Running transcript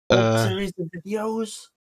old series of videos?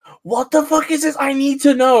 What the fuck is this? I need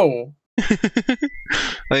to know!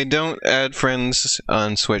 I don't add friends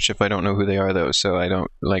on Switch if I don't know who they are, though, so I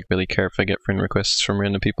don't really care if I get friend requests from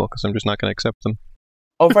random people, because I'm just not going to accept them.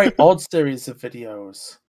 Oh, right, odd series of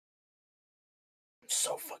videos. I'm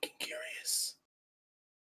so fucking curious.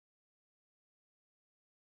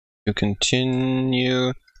 To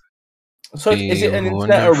continue. So is it an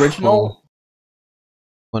internet original?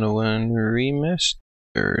 101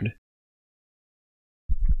 Remastered.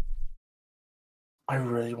 I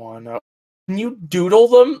really want to know. Can you doodle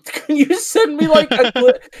them? Can you send me like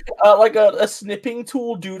a snipping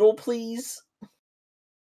tool doodle, please?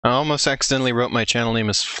 I almost accidentally wrote my channel name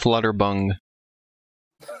as FlutterBug.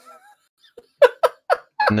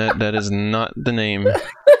 And that is not the name.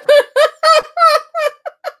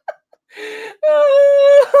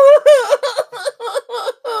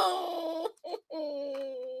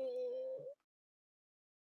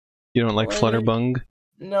 You don't like FlutterBug?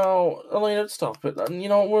 No, Elena, stop it. You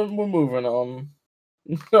know, we're moving on.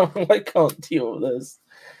 No, I can't deal with this.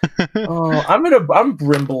 Oh, I'm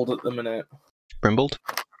brimbled at the minute. Brimbled?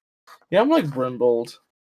 Yeah, I'm like brimbled.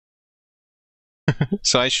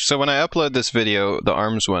 So when I upload this video, the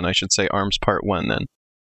ARMS one, I should say ARMS Part 1 then,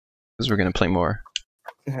 because we're gonna play more.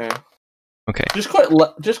 Yeah. Okay. Just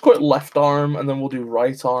quit left arm, and then we'll do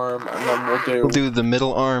right arm, and then we'll do the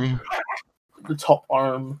middle arm, the top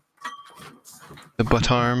arm, the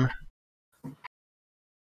butt arm,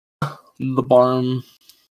 the barm,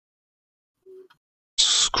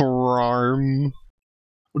 scrarm.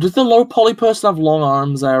 Does the low poly person have long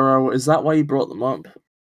arms, Arrow? Is that why you brought them up?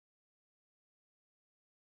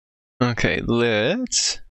 Okay,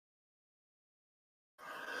 let's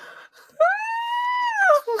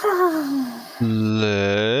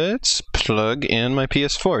plug in my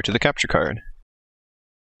PS4 to the capture card.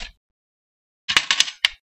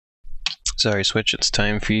 Sorry, Switch, it's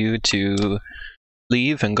time for you to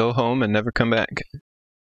leave and go home and never come back.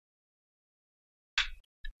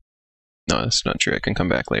 No, that's not true. I can come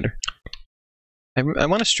back later. I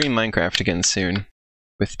want to stream Minecraft again soon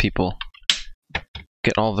with people.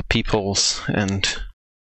 Get all the peoples and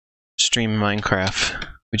stream Minecraft.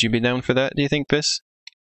 Would you be down for that, do you think, Bis?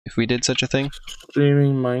 If we did such a thing?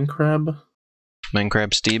 Streaming Minecraft?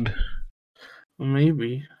 Minecraft Steeb?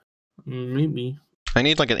 Maybe. Maybe. I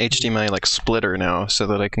need like an HDMI like splitter now so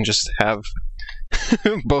that I can just have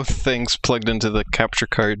both things plugged into the capture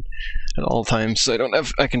card at all times. So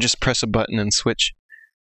I can just press a button and switch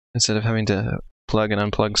instead of having to plug and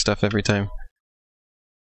unplug stuff every time.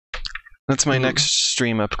 That's my next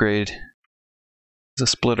stream upgrade. It's a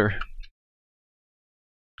splitter.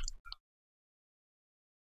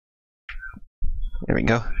 There we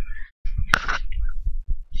go.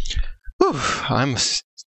 Whew,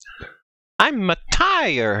 I'm a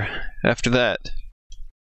tire after that.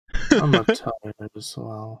 I'm a tired as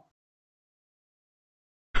well.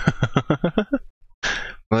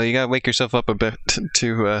 Well, you gotta wake yourself up a bit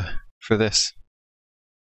to for this.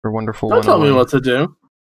 For wonderful. Don't tell me what to do.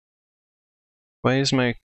 Why is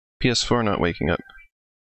my PS4 not waking up?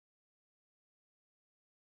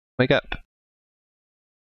 Wake up.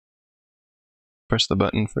 Press the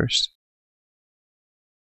button first.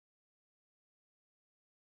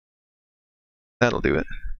 That'll do it.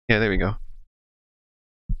 Yeah, there we go.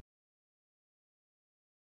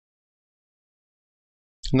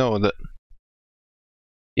 No, the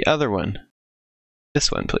other one.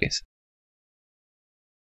 This one, please.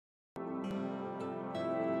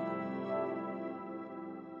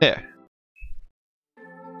 There.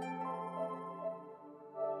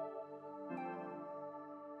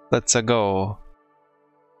 Let's go.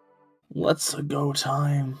 Let's go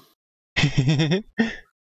time.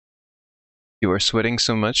 You are sweating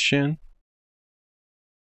so much, Shan?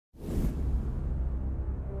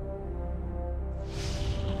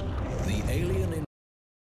 The alien.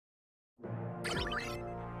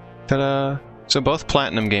 Ta-da! So both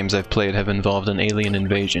Platinum games I've played have involved an alien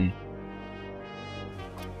invasion.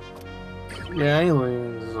 Yeah,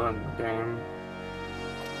 aliens on the game.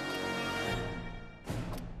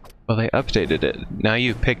 Well, they updated it. Now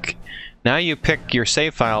you pick your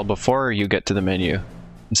save file before you get to the menu,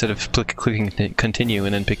 instead of clicking continue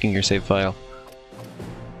and then picking your save file.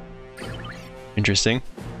 Interesting.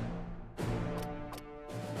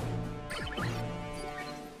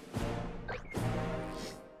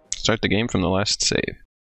 Start the game from the last save.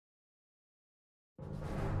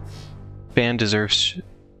 Fan deserves...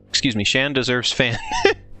 Excuse me, Shan deserves fan.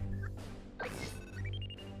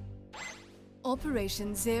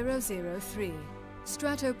 Operation 003.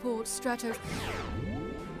 Stratoport.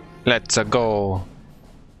 Let's go.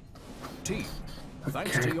 Team,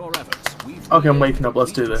 Thanks to your efforts, we've Okay, I'm waking up.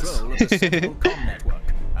 Let's do this. control of the central comm network,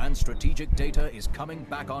 and strategic data is coming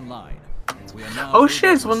back online. We are now Oh able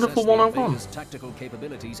shit, it's to Wonderful assess the 101. invaders' tactical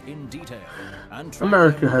capabilities in detail, and track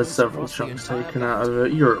America their has movements several across the chunks entire taken out of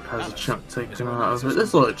it. Europe has a chunk taken out of it.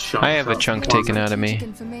 There's a lot of chunks. I have a out chunk of it. taken out of me.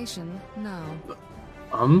 Information now.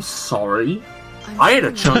 I'm sorry. I'm I had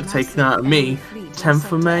a showing chunk a taken out of me. massive fleet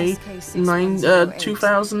 10th of May, inside SK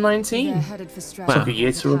 2019. They're headed for Took a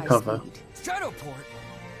year to Stratford recover. high speed. Shadowport?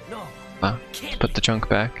 No. Wow. Put the chunk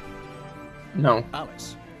back. No,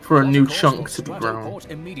 Alice, for a new course chunk for to be ground. Stratoport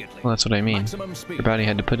immediately. Well, that's what I mean. Maximum speed. Your body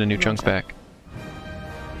had to put a new chunk back.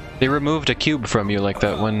 They removed a cube from you like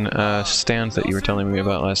that one stand that you were telling me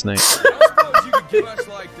about last night. I suppose you could give us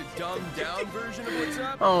like the dumbed down version of what's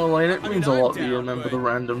up. Oh, Lane, it I means mean, a lot I'm that you down, remember but the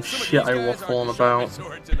random some of shit these I guys waffle on aren't about. the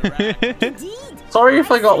sharpest swords in the rack. Sorry if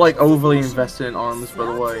I got like overly invested in arms, by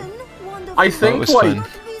the way. I think was like fun.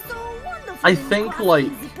 I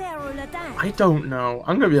don't know.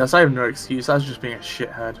 I'm gonna be honest. I have no excuse. I was just being a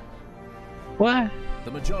shithead. What?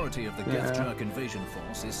 The majority of the Yeah. Geth invasion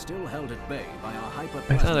force is still held at bay by our hyper.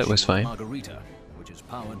 I thought it was fine. Margarita, which is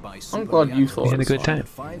powered by I'm glad you thought We had a it good was time.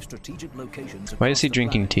 5 strategic locations Why across is he the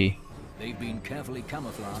drinking planet. tea? They've been carefully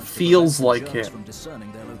camouflaged to Feels prevent like Germs it. from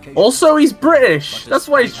discerning their location. Also, he's British. But That's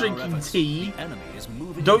why he's despite our drinking efforts, tea. the enemy is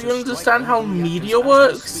moving Don't into you understand strike how mode reactors media as we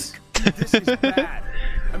works? speak. This is bad.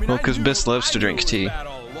 I mean, Well, I 'cause knew- Bis loves to I drink knew it was tea. bad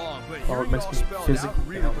all along, but Oh, hearing it makes all me spelled out physically.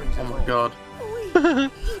 really brings Oh it my home. god.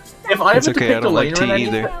 It's okay, I don't like tea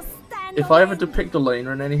either. If I ever depict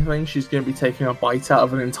Elena in anything, she's gonna be taking a bite out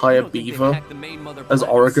of an entire beaver as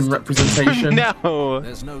Oregon representation. No!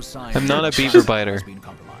 There's no sign I'm not a that beaver the biter. has been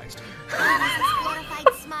compromised.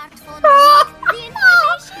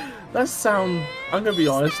 That sound. I'm gonna be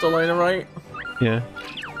honest, Elena, right? Yeah.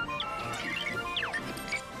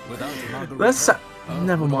 Without Margarita, That's.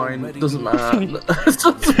 Never would mind. already Doesn't be matter. Just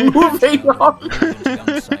moving on. brilliant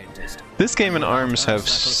young scientist. This game and ARMS have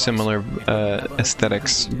similar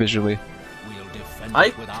aesthetics visually. We'll defend I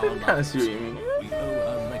it with our can kind of lives. see what you mean. We owe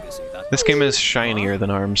her legacy that This game is shinier than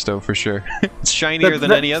ARMS, though, for sure. It's shinier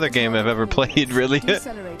than any other game I've ever played, really.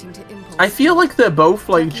 Decelerating to impulse. I feel like they're both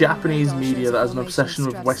like Japanese media that has an obsession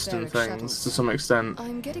with Western things to some extent.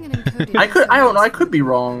 I'm getting an encoded I don't know, I could be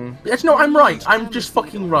wrong. Actually, no, I'm right. I'm just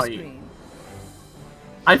fucking right.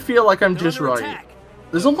 I feel like I'm just right.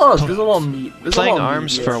 There's a lot of meat. There's Playing a lot of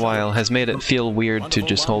ARMS media. for a while has made it feel weird to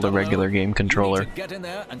just hold a regular game controller Get in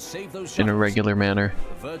there and save those in a shots. regular manner.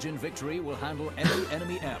 The Virgin Victory will handle any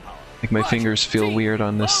enemy air power. Like, my fingers feel weird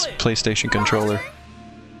on this PlayStation controller.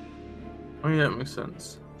 Oh yeah, that makes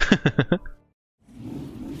sense.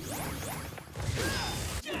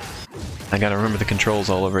 I gotta remember the controls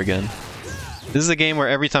all over again. This is a game where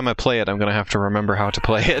every time I play it, I'm gonna have to remember how to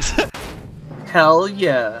play it. Hell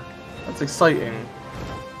yeah. That's exciting.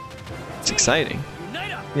 It's exciting.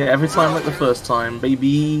 Yeah, every time like the first time,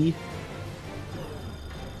 baby.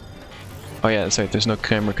 Oh yeah, that's right, there's no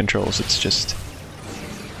camera controls, it's just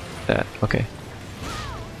that. Okay.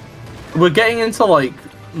 We're getting into like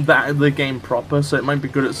the game proper, so it might be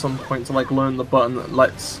good at some point to like learn the button that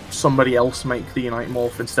lets somebody else make the Unite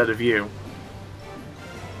Morph instead of you.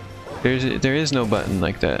 There is no button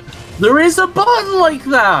like that. There is a button like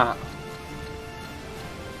that!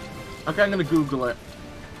 Okay, I'm gonna Google it.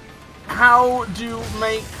 How do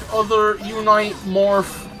make other Unite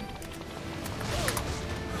Morph?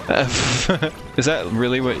 Is that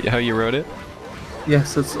really how you wrote it?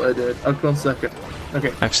 Yes, that's what I did. Okay, 1 second.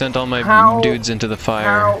 Okay. I've sent all my How- dudes into the fire.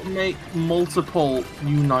 How make multiple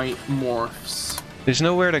Unite Morphs? There's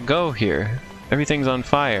nowhere to go here. Everything's on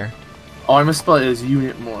fire. Oh, I misspelled it as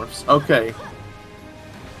unit morphs. Okay.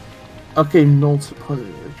 Okay, multiple.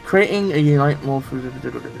 Creating a Unite Morph.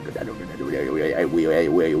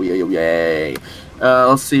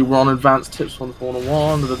 Let's see, we're on Advanced Tips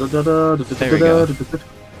 101. There we go.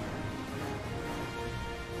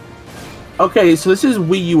 Okay, so this is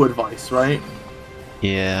Wii U advice, right?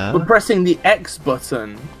 Yeah. We're pressing the X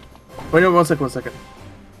button. Wait, no, 1 second.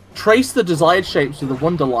 Trace the desired shapes with the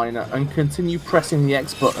Wonder Liner and continue pressing the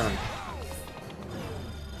X button.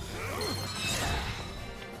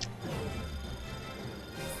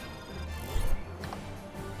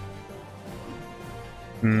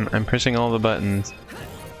 I'm pressing all the buttons.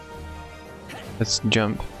 Let's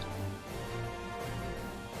jump.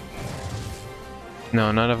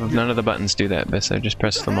 No, none of the buttons do that, Bis. I just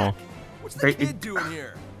pressed them all. What's the kid doing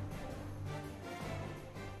here?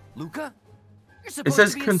 Luca? You're It supposed says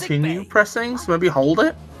to be in continue sick bay. pressing, so maybe hold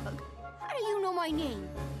it? How do you know my name?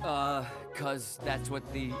 Cause that's what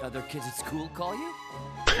the other kids at school call you?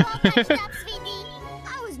 Stop, sweetie.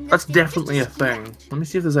 I was That's definitely a thing. Let me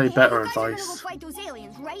see if there's any better You guys are gonna go advice. fight those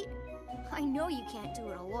aliens, right? I know you can't do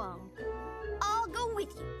it alone. I'll go with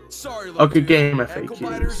you. Sorry, Okay, Lieutenant. game Ankle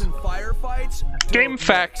biters FAQs. and firefights? Game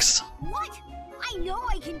facts. What? I know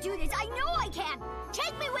I can do this. I know I can.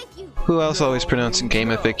 Take me with you. Who else always pronouncing game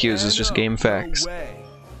FAQs as just game facts? No way.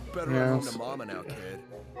 Better Yes. run home to mama now, kid.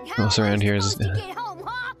 Who else around here is... Get home,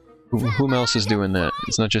 huh? Who else is doing that?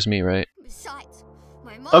 It's not just me, right? Besides,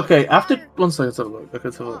 my mom Okay, and after father- 1 second, let's have a look. Okay,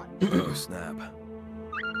 let's have a look. Oh, snap.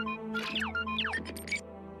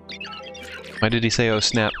 Why did he say, oh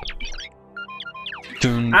snap?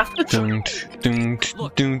 Dun, After dun, dun,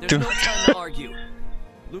 Look, dun, there's dun. no time to argue.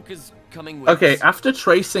 Luke is coming with Okay, us. after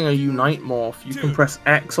tracing a Unite morph, you can press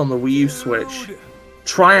X on the Wii U Switch,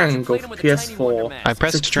 triangle Played for him with a tiny Wonder PS4, Max. I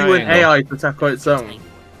pressed to Q and triangle. AI to attack on its own.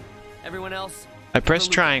 Everyone else? I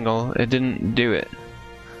pressed triangle, it didn't do it.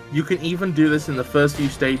 You can even do this in the first few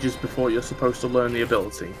stages before you're supposed to learn the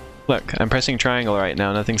ability. Look, I'm pressing triangle right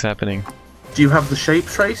now, nothing's happening. Do you have the shape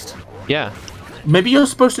traced? Yeah, Maybe you're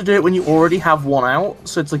supposed to do it when you already have one out,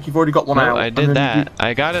 so it's like you've already got one no, out. I and did then that.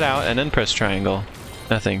 I got it out and then pressed triangle.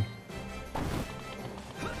 Nothing.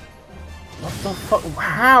 What the fuck?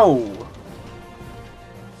 How?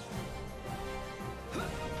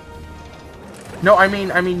 No, I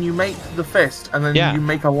mean, you make the fist and then Yeah. you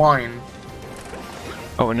make a line.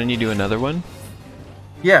 Oh, and then you do another one?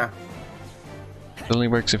 Yeah, It only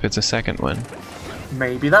works if it's a second one.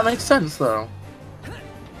 maybe that makes sense though.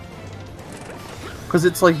 Because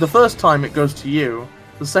it's like the first time it goes to you,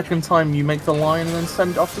 the second time you make the line and then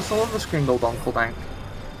send it off to some other Skringle Donkle Dank.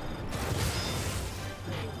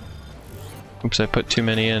 Oops, I put too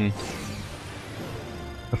many in.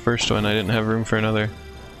 The first one, I didn't have room for another.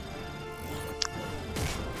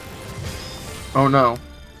 Oh no.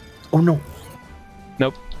 Oh no.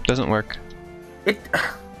 Nope, doesn't work. It.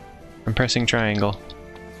 I'm pressing triangle.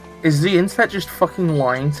 Is the internet just fucking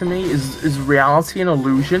lying to me? Is reality an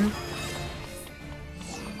illusion?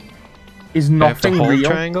 Is I have to nothing hold real?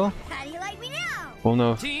 triangle? How do you like me now? Well,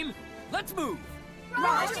 no. Team, let's move!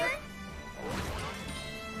 Roger.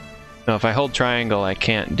 No, if I hold triangle, I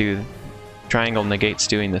can't do... Triangle negates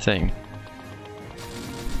doing the thing.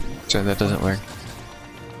 So that doesn't work.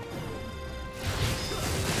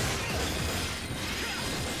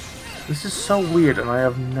 This is so weird and I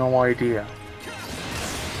have no idea.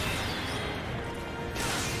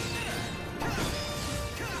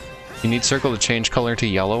 You need circle to change color to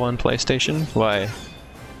yellow on PlayStation? Why?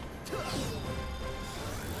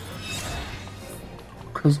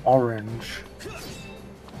 Cause orange.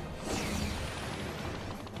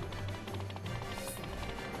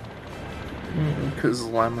 Cause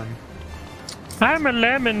lemon. I'm a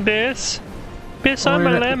lemon, Biss. Biss, I'm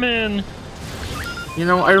a lemon. You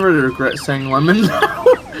know, I really regret saying lemon now.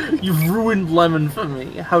 You've ruined lemon for me.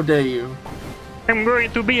 How dare you? I'm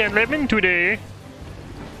going to be a lemon today.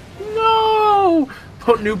 No!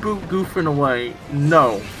 Put new boot goofing away.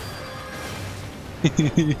 No.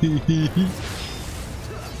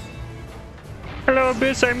 Hello,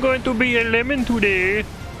 Biss, I'm going to be a lemon today.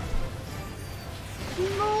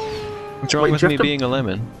 What's wrong Wait, with you me have to- being a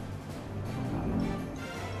lemon?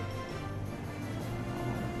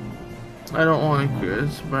 I don't like it.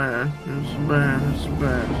 It's bad. It's bad. It's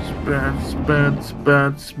bad. It's bad. It's bad. It's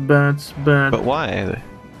bad. It's bad. It's bad. But why?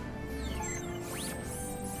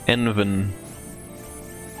 Envin.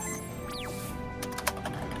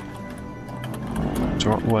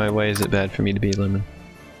 So why is it bad for me to be a lemon?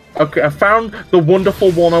 Okay, I found the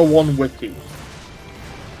wonderful 101 wiki.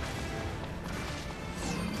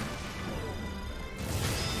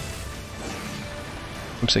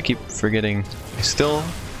 Oops, I keep forgetting. I still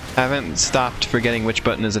haven't stopped forgetting which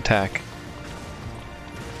button is attack.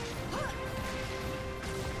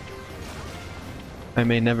 I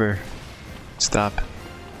may never stop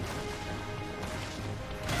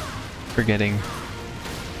forgetting.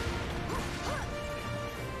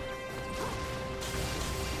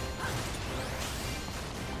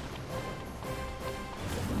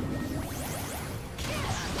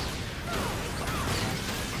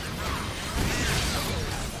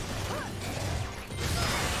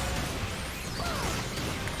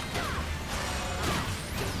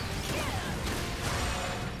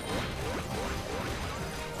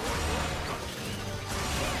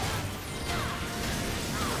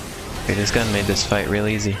 Okay, this gun made this fight real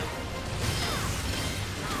easy.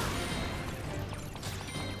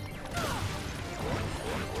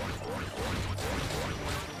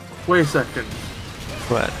 Wait a second.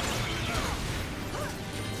 What?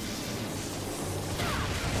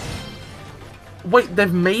 Wait,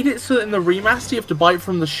 they've made it so that in the remaster you have to buy it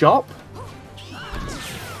from the shop?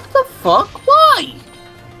 What the fuck? Why?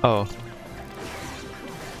 Oh.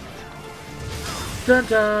 Dun,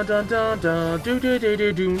 dun, dun, dun, dun, do, do, do,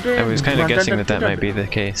 do, do, do. I was kind of Dun, guessing dun, that dun, might be the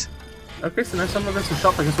case. Okay, so next time I go to the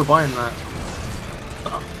shop, I guess we're buying that.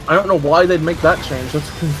 I don't know why they'd make that change. That's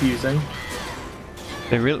confusing.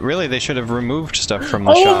 They really they should have removed stuff from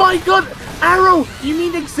the Oh shop. my god! Arrow! You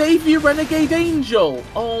mean Xavier Renegade Angel?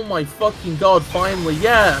 Oh my fucking god, finally,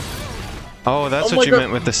 yeah! Oh, that's Oh what my you God.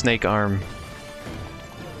 meant with the snake arm.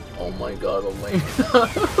 Oh my god, Elena.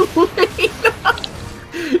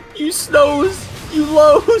 You snows! You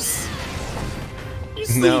lows! You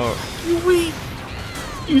sleep! No. You weep!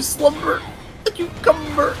 You slumber! A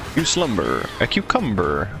cucumber! You slumber, a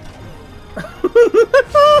cucumber.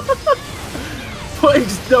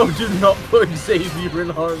 No, do not put Xavier in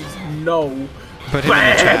harms. No. Put him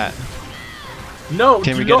in the chat. No,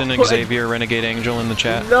 Can do we get not an put Xavier Renegade Angel in the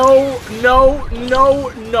chat? No, no, no,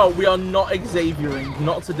 no. We are not Xaviering.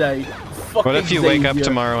 Not today. Fuck What if you wake up Xavier.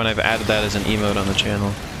 tomorrow and I've added that as an emote on the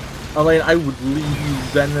channel? Elaine, I would leave you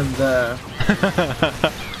then and there.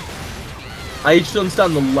 I just don't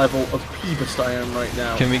understand the level of peevest I am right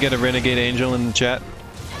now. Can we get a Renegade Angel in the chat?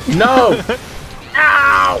 No!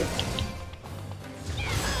 Ow!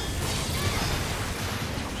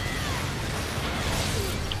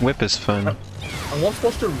 Whip is fun. I once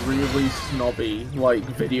watched a really snobby, like,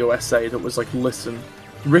 video essay that was like, listen,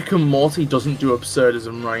 Rick and Morty doesn't do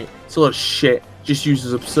absurdism right. It's a lot of shit. Just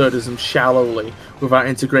uses absurdism shallowly without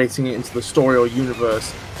integrating it into the story or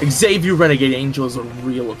universe. Xavier Renegade Angel is a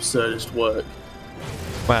real absurdist work.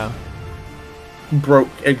 Wow. Broke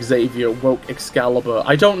Xavier, woke Excalibur.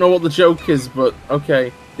 I don't know what the joke is, but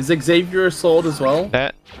okay. Is Xavier a sword as well?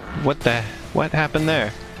 What happened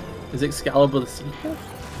there? Is Excalibur the sequel?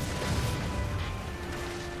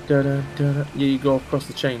 Da-da, da-da. Yeah, you go across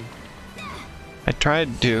the chain. I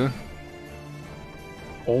tried to.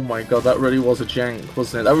 Oh my god, that really was a jank,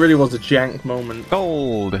 wasn't it? That really was a jank moment.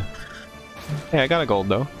 Gold! Hey, I got a gold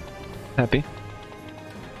though. Happy.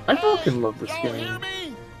 I fucking love this game.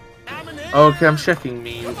 Okay, I'm checking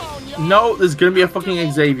me. No, there's gonna be a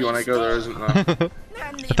fucking Xavier when I go there, isn't there?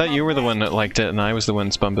 I thought you were the one that liked it and I was the one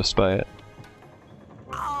spumbused by it.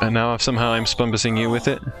 And now somehow I'm spumbusing you with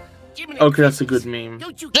it? Okay, that's a good meme.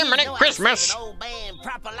 Jiminy Christmas!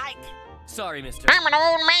 Sorry, mister. I'm an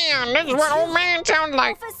old man! This is what old man sound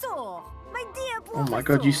like! Oh my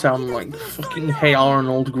god, you sound like fucking Hey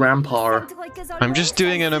Arnold Grandpa. I'm just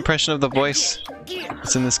doing an impression of the voice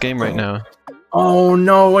that's in this game right now. Oh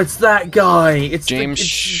no, it's that guy! It's James it's...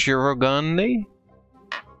 Shirogane?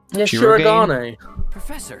 Yeah, Shirogane? Shirogane.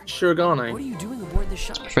 Professor, what are Shirogane. you doing aboard the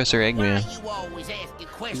ship? Professor Eggman.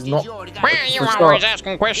 He's not... Why are you always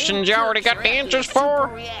asking questions you already got the answers for?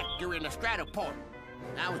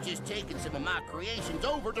 I was just taking some of my creations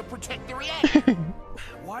over to protect the reactor.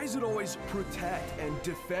 Why is it always protect and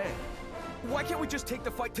defend? Why can't we just take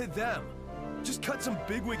the fight to them? Just cut some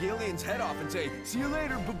bigwig alien's head off and say, see you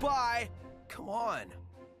later, bye-bye. Come on.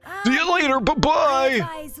 See you later, bye-bye!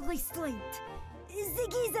 The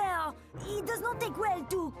geezer, he does not take well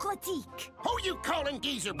to critique. Who you calling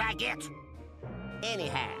geezer, Baguette?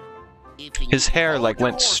 Anyhow. His hair like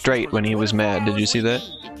went straight when he was mad, did you see that?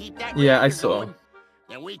 Yeah, I saw.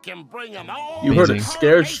 Then we can bring them all. You heard it Amazing.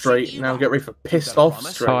 scared straight, now get ready for pissed off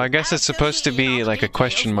straight. Oh, I guess it's supposed to be like a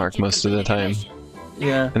question mark most of the time.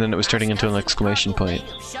 Yeah. And then it was turning into an exclamation point.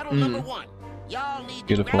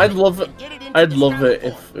 Beautiful. I'd love it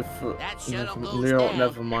if no,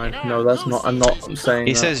 never mind. No, that's not, I'm not saying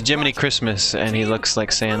He that. says Jiminy Christmas and he looks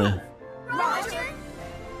like Santa.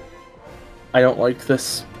 I don't like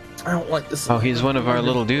this. I don't like this. Oh, he's one of our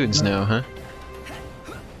little dudes now, huh?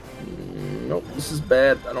 Nope, this is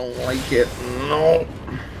bad. I don't like it. No.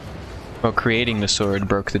 Well, creating the sword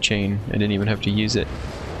broke the chain. I didn't even have to use it.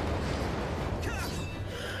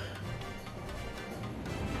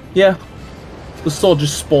 Yeah. The sword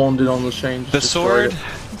just spawned in on the chain. The sword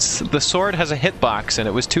has a hitbox and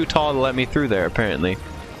it was too tall to let me through there, apparently.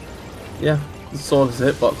 Yeah, the sword has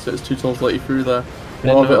a hitbox, so it's too tall to let you through there. I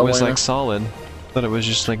didn't know it was Elena. like solid. I thought it was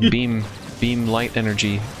just like beam light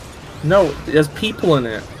energy No, there's people in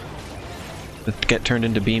it. that get turned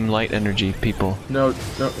into beam light energy people. No,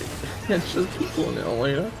 it's just people in it,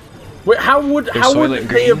 Elena. Wait, how would Soylent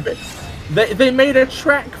they have Green? they made a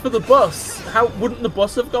track for the bus? How wouldn't the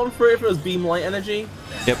bus have gone through it if it was beam light energy?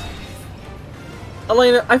 Yep.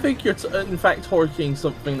 Elena, I think you're in fact twerking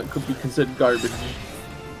something that could be considered garbage.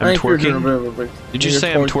 I'm twerking? Did Did you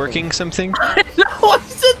say I'm twerking something? No, I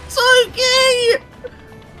said twerking!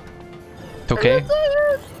 Okay. No!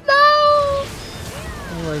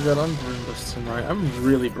 Oh my god, I'm brimbust tonight. I'm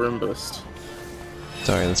really brimbust.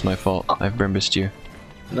 Sorry, that's my fault. I've brimbused you.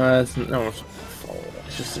 No, that's no. It's fault.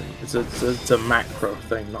 It's a macro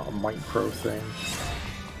thing, not a micro thing.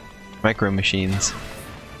 Micro machines.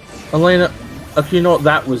 Elena, if you know what,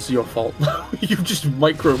 that was your fault. You just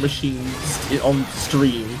micro machines it on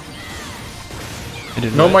stream.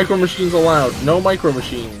 No micro machines allowed. No micro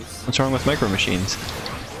machines. What's wrong with micro machines?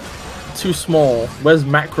 Too small. Where's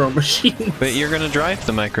macro machines? But you're gonna drive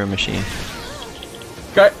the micro machine.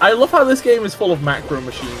 I love how this game is full of macro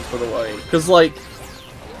machines, by the way. Because, like,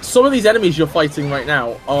 some of these enemies you're fighting right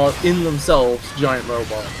now are in themselves giant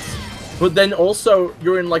robots. But then also,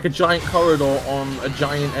 you're in, like, a giant corridor on a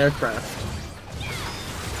giant aircraft.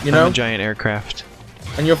 You know? I'm a giant aircraft.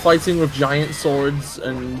 And you're fighting with giant swords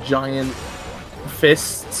and giant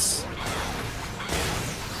fists.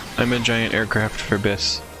 I'm a giant aircraft for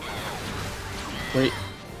Bis. Wait.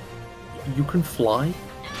 You can fly?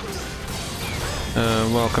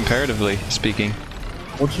 Well, comparatively speaking.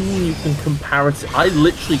 What do you mean you can comparatively? I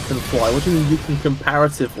literally can fly. What do you mean you can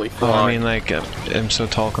comparatively fly? Oh, I mean, like, I'm so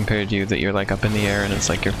tall compared to you that you're, like, up in the air and it's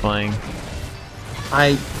like you're flying.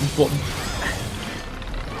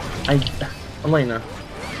 Elena,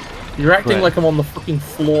 you're acting What? like I'm on the fucking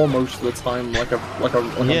floor most of the time, like a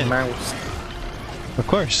Yeah. mouse. Of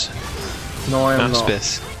course. No, I am Mouse not.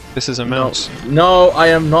 Bis. This is a mouse. No, I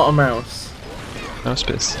am not a mouse. Mouse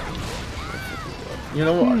Bis. You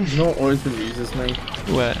know what? You know what always amuses me?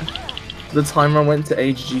 What? The time I went to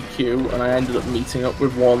HGQ and I ended up meeting up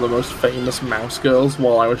with one of the most famous mouse girls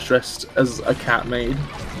while I was dressed as a cat maid.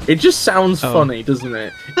 It just sounds funny, doesn't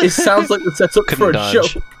it? It sounds like the setup for a dodge.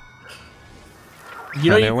 joke.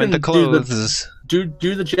 You know, you went can the clothes. do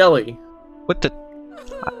the jelly. What the? Do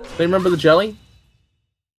you remember the jelly?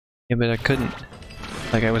 Yeah, but I couldn't.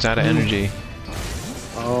 Like, I was out of energy.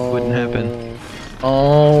 Oh. Wouldn't happen.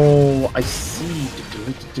 Oh, I see.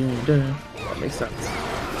 That makes sense.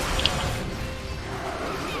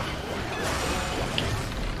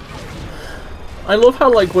 I love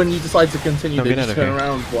how, like, when you decide to continue, they just turn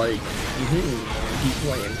around, like, keep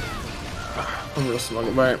playing. I'm real smug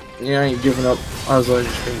about it. Yeah, I ain't giving up. I was like,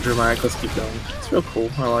 just being dramatic. Let's keep going. It's real cool.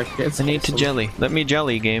 I like it. I need to jelly. Let me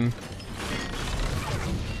jelly, game.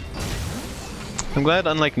 I'm glad,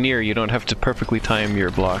 unlike Nier, you don't have to perfectly time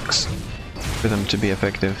your blocks for them to be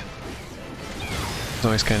effective. It's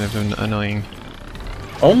always kind of annoying.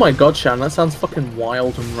 Oh my god, Shan, that sounds fucking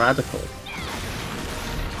wild and radical.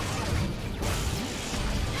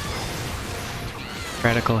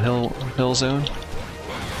 Radical hill zone?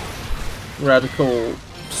 Radical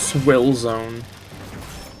swill zone.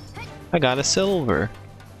 I got a silver.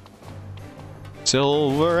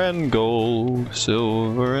 Silver and gold,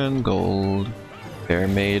 silver and gold. They're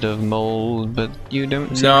made of mold, but you don't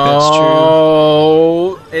think that's true.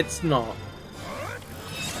 No, it's not.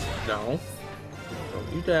 No.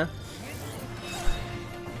 Don't you dare.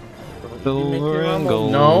 Silver and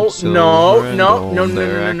gold. No, silver no, and no, gold. no, no,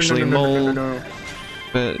 They're no, no, actually no, no, no, mold. no, no.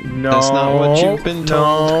 But No, that's not what you've been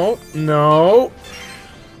told. No,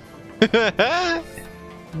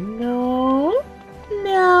 no,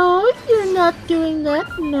 no, you're not doing that.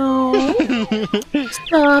 No,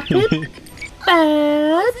 stop it.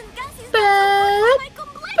 Bad, bad,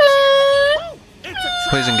 bad.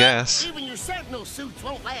 Poison gas. Even your sentinel suits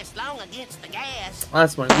won't last long against the gas.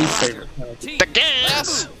 That's my least favorite part. The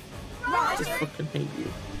gas! I just fucking hate you.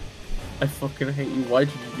 I fucking hate you. Why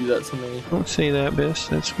did you do that to me? Don't say that, Bis.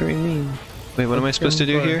 That's very mean. Wait, what am I supposed to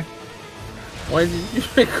do here? Why did you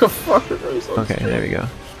make a fart noise on Okay, there we go.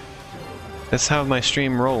 That's how my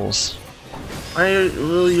stream rolls.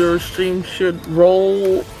 Your stream should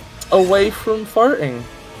roll away from farting.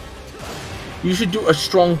 You should do a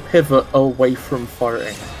strong pivot away from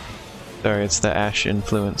farting. Sorry, it's the Ash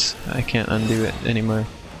influence. I can't undo it anymore.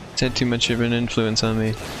 It's had too much of an influence on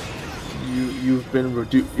me. You've been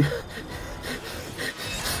reduced.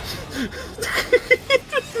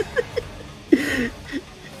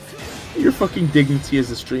 Your fucking dignity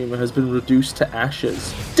as a streamer has been reduced to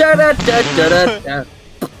ashes. Da da da da da da.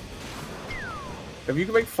 If you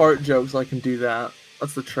can make fart jokes, I can do that.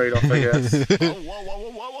 That's the trade-off, I guess. Oh, whoa, whoa,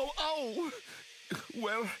 whoa, whoa, whoa,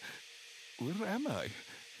 oh! Where am I?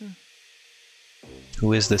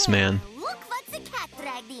 Who is this man? Look what the cat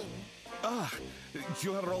dragged in. Ah,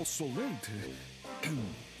 you are all so late.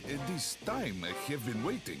 This time I have been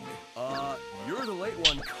waiting. You're the late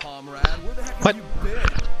one, comrade. Where the heck What? have you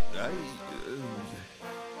been?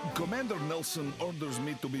 Commander Nelson orders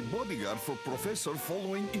me to be bodyguard for Professor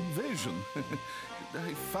following invasion.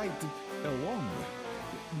 I fight alone.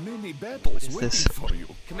 Many battles waiting this? for you.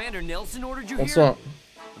 Commander Nelson ordered you What's here? up?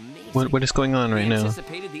 Amazing. What is going on right We now?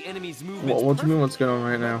 anticipated the enemy's movements What do you mean what's going on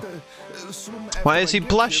right now? Soon Why after is he I get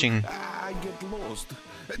blushing? here, I get lost.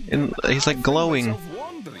 And he's like glowing. Find myself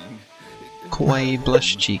kawaii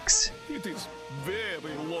blush cheeks. It is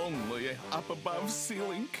very lonely up above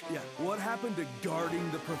ceiling. Yeah, what happened to guarding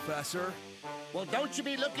the professor? Well, don't you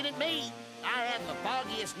be looking at me. I had the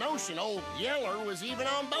foggiest notion old Yeller was even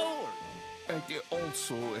on board. And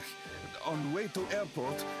also, on the way to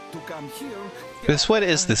airport to come here... Bis, what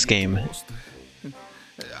is this game?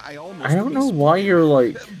 I don't know why you're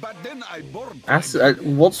like... But then I bored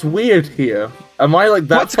what's weird here? Am I like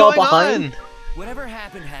that What's far going behind? on? Whatever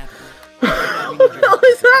happened, happened. What the hell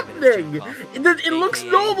is happening? It looks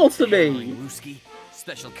normal to me. Ruski,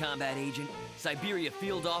 Special Combat Agent, Siberia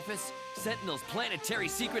Field Office, Sentinel's Planetary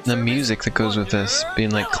Secret The Service. music that goes with this,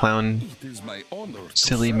 being like clown, It is my honor to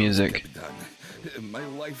silly serve, music. Captain. My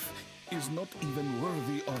life is not even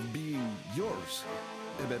worthy of being yours.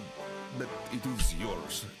 But it is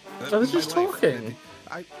yours. I was just My life, talking.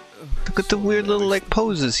 Look at the weird little like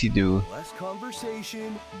poses you do. Less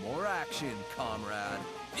conversation, more action, comrade.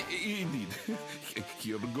 Indeed.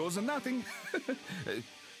 Here goes nothing.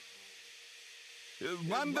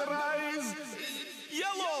 Wonder Eyes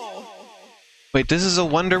Yellow! Wait, this is a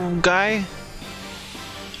Wonder guy?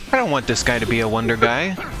 I don't want this guy to be a Wonder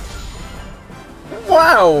guy.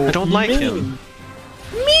 Wow! I don't like mean. him.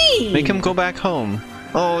 Me! Make him go back home.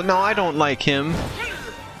 Oh no, I don't like him.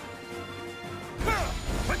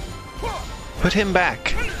 Put him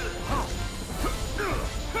back.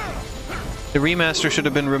 The remaster should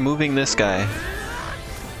have been removing this guy.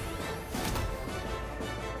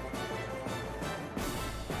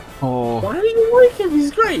 Oh, Why do you like him?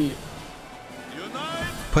 He's great.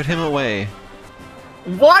 put him away.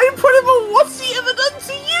 Why put him on? What's he ever done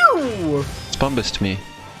to you? Spumbus to me.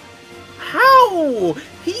 How?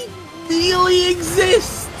 He really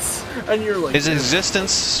exists, and you're like His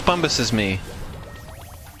existence spumbuses me.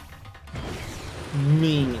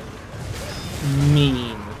 mean.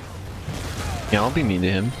 Yeah, I'll be mean to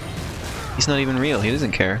him. He's not even real, he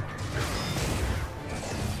doesn't care.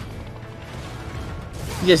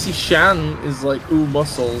 Yeah, see, Shan is like, ooh,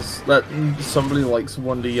 muscles. That somebody likes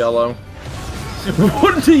Wonder Yellow.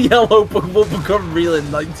 Wonder Yellow will become real in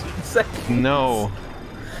 19 seconds. No.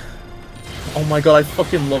 Oh my god, I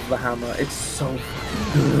fucking love the hammer. It's so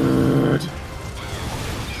good.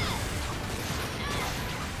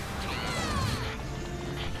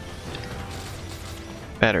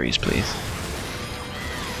 Batteries, please.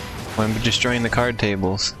 I'm destroying the card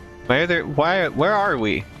tables. Where are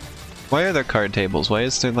we? Why are there card tables? Why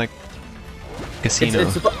is there like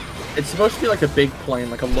casino? It's supposed to be like a big plane,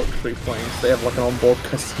 like a luxury plane. So they have like an onboard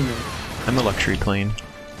casino. I'm a luxury plane.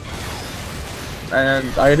 And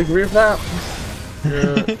I'd agree with that.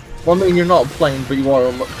 Well, I mean, you're not a plane, but you are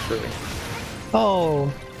a luxury.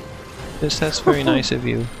 Oh, that's very nice of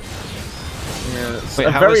you. Yeah, it's Wait,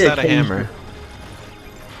 how is that a hammer?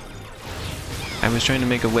 I was trying to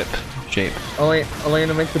make a whip shape.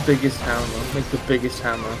 Elena, make the biggest hammer. Make the biggest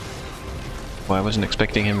hammer. Well, I wasn't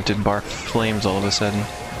expecting him to barf flames all of a sudden.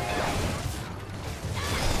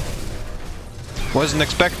 Wasn't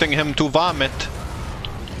expecting him to vomit.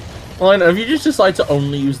 Elena, have you just decided to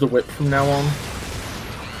only use the whip from now on?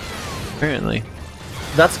 Apparently.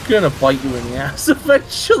 That's gonna bite you in the ass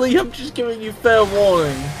eventually. I'm just giving you fair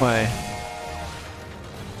warning. Why?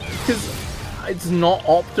 Because it's not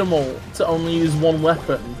optimal to only use one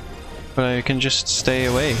weapon. But I can just stay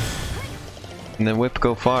away. And then whip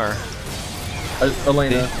go far.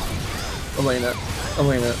 Elena.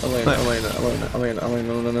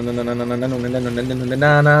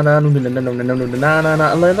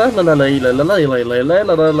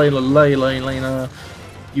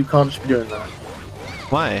 You can't just be doing that.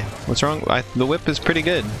 Why? What's wrong? The whip is pretty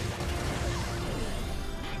good.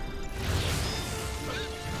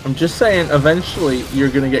 I'm just saying, eventually you're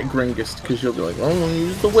gonna get Gringist because you'll be like, oh,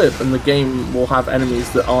 use the whip, and the game will have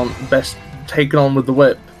enemies that aren't best taken on with the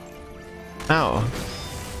whip. How?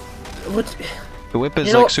 What? The whip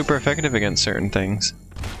is like super effective against certain things.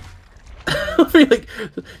 I feel like,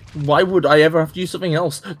 why would I ever have to use something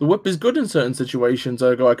else? The whip is good in certain situations,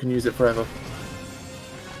 ergo I can use it forever.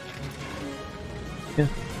 Yeah.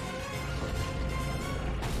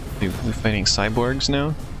 We're fighting cyborgs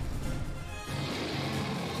now?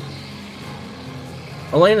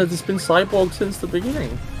 Elena, there's been cyborgs since the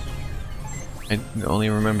beginning. I only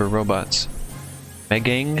remember robots.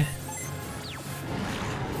 Megang?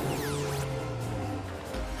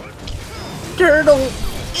 Turtle!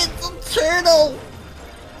 It's a turtle!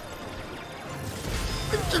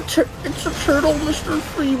 It's a turtle, Mr.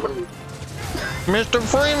 Freeman. Mr.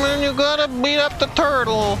 Freeman, you gotta beat up the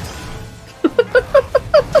turtle!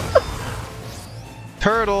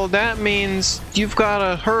 Turtle, that means you've got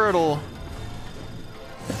a hurdle.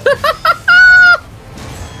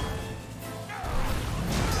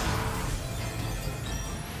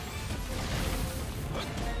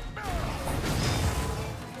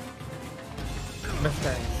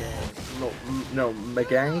 No,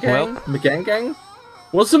 Megangang? Well. Megangang?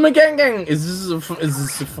 What's a Megangang? Is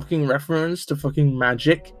this a fucking reference to fucking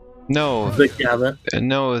magic? No. The Gabbit?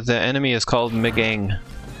 No, the enemy is called Megang.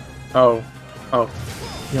 Oh.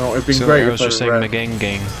 You know, it'd be So great I was if just saying Megang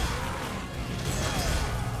gang.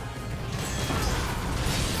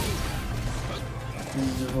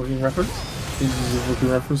 Is this a fucking reference? Is this a fucking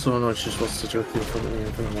reference? Oh no, it's just what's directly in front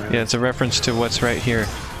of me. Yeah, it's a reference to what's right here.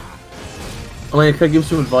 Elena, can I give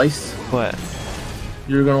some advice? What?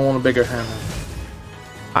 You're gonna want a bigger hammer.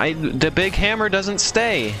 The big hammer doesn't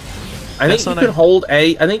stay. I think you can hold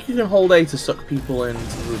A. I think you can hold A to suck people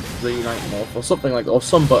into the Unite Morph or something like that, or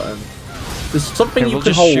some button. There's something you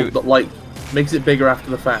can hold that like makes it bigger after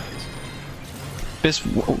the fact.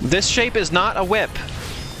 This shape is not a whip.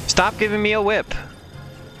 Stop giving me a whip.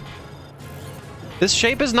 This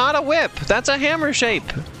shape is not a whip. That's a hammer shape.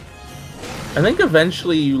 I think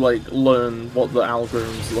eventually you like learn what the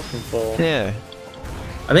algorithm's looking for. Yeah.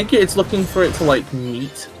 I think it's looking for it to like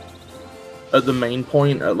meet at the main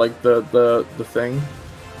point at like the thing.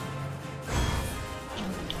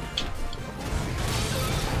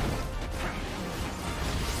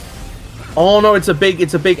 Oh no, it's a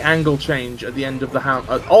big angle change at the end of the hand.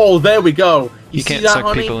 Oh, there we go. You can't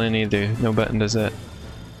suck people in either. No button does that.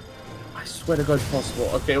 I swear to God, it's possible.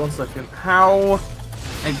 Okay, 1 second. How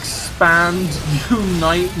expand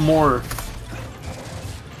Unite Morph?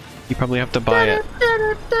 You probably have to buy it.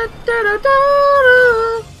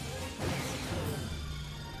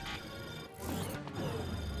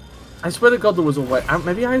 I swear to God there was a way.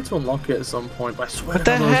 Maybe I had to unlock it at some point, but I swear to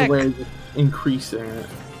God there was a way of increasing it.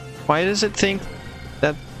 Why does it think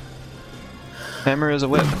that hammer is a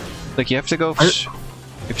whip? Like you have to go.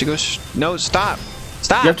 No, stop!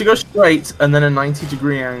 Stop! You have to go straight and then a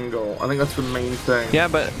 90-degree angle. I think that's the main thing. Yeah,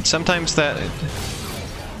 but sometimes that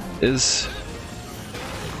is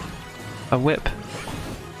a whip.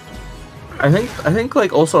 I think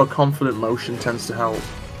like also a confident motion tends to help.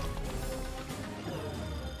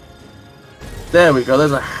 There we go.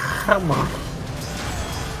 There's a hammer.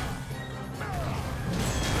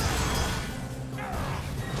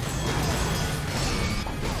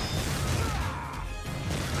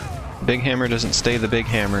 Big hammer doesn't stay the big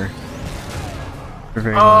hammer for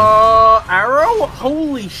very long. Arrow?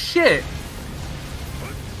 Holy shit!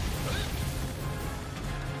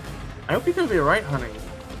 I hope you're gonna be alright, honey.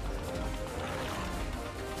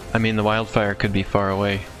 I mean, the wildfire could be far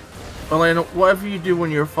away. Elena, whatever you do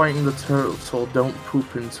when you're fighting the turtle, don't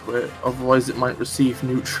poop into it, otherwise it might receive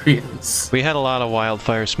nutrients. We had a lot of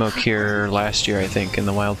wildfire smoke here last year, I think, and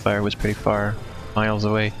the wildfire was pretty far, miles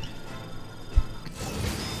away.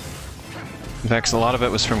 In fact, a lot of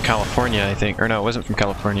it was from California, I think. Or no, it wasn't from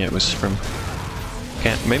California, it was from...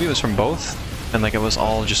 maybe it was from both? And like it was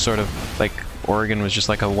all just sort of, like, Oregon was just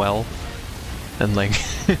like a well. And like,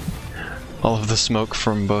 all of the smoke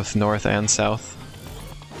from both north and south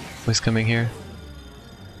was coming here.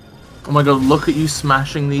 Oh my God, look at you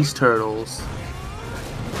smashing these turtles.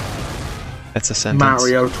 That's a sentence.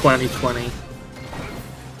 Mario 2020.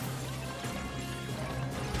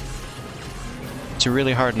 It's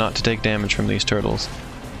really hard not to take damage from these turtles.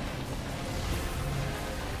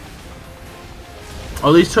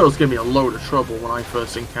 Oh, these turtles gave me a load of trouble when I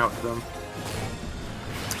first encountered them.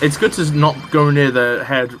 It's good to not go near the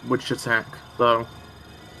head witch attack, though.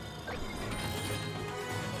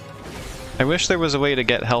 I wish there was a way to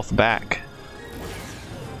get health back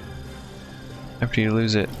after you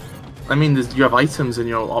lose it. I mean, you have items in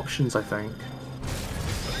your options, I think.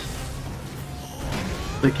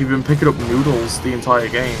 Like, you've been picking up noodles the entire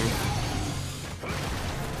game.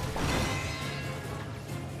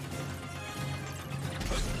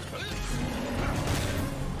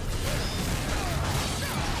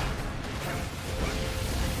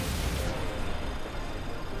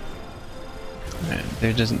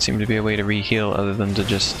 There doesn't seem to be a way to re-heal other than to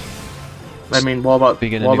just... I mean, what about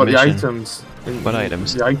the items? What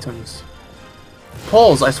items? The items.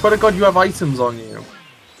 Pause, I swear to God you have items on you.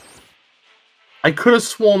 I could have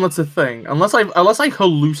sworn that's a thing, unless I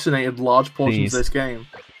hallucinated large portions of this game.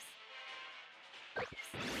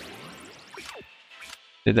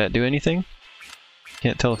 Did that do anything?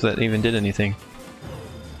 Can't tell if that even did anything.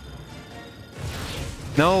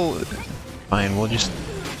 No! Fine, we'll just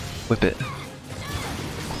whip it.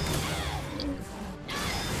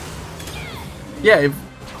 Yeah,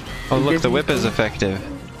 oh look, the whip is effective.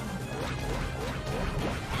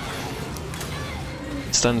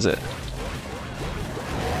 It stuns it.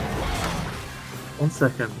 1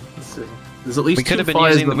 second. Let's see. There's at least we could have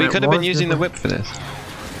been using the whip for this.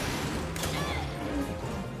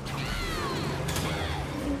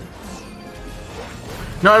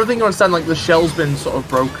 No, I don't think you understand, like, the shell's been sort of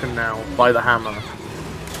broken now by the hammer.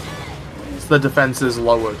 So the defense is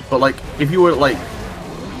lowered. But, like, if you were, like...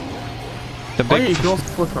 The big, you can also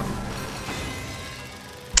flip them.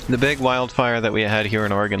 The big wildfire that we had here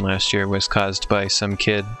in Oregon last year was caused by some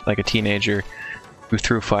kid, like a teenager, who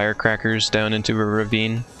threw firecrackers down into a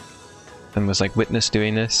ravine and was, like, witness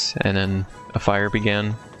doing this, and then a fire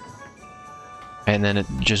began. And then it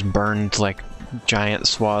just burned, like, giant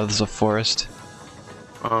swaths of forest.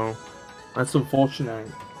 Oh, that's unfortunate.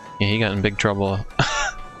 Yeah, he got in big trouble.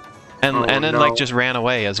 and then like just ran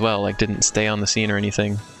away as well, like didn't stay on the scene or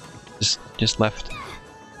anything. Just left.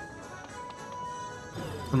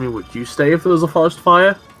 I mean, would you stay if there was a forest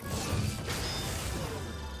fire?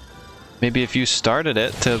 Maybe if you started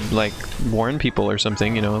it to like warn people or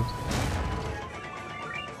something, you know.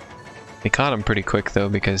 They caught him pretty quick though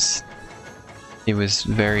because he was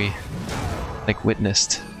very like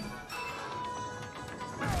witnessed.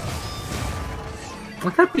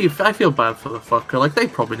 Like, I feel bad for the fucker. Like, they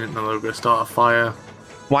probably didn't know they were going to start a fire.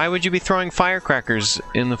 Why would you be throwing firecrackers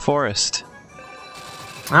in the forest?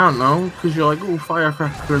 I don't know, because you're like, oh,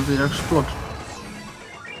 firecrackers, they explode.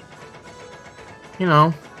 You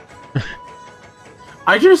know.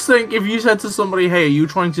 I just think if you said to somebody, hey, are you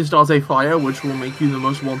trying to start a fire which will make you the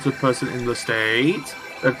most wanted person in the state?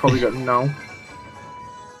 They'd probably go, no.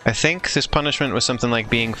 I think this punishment was something like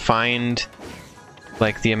being fined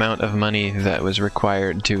like the amount of money that was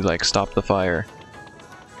required to like stop the fire.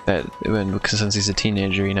 Because since he's a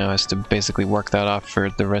teenager, he now has to basically work that off for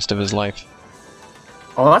the rest of his life.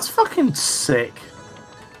 Oh, that's fucking sick.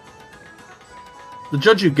 The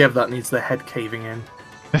judge who gave that needs their head caving in.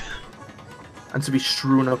 And to be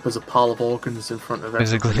strewn up as a pile of organs in front of everybody.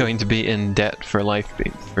 Basically going to be in debt for life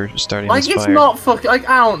for starting like, this fire. Like, it's not fucking... Like,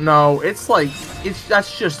 I don't know. It's like...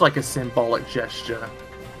 That's just like a symbolic gesture.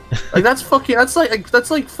 Like, that's fucking... That's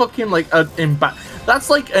like fucking like that's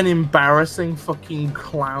like an embarrassing fucking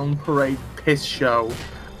clown parade piss show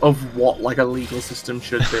of what like a legal system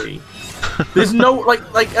should be. There's no like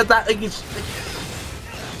it's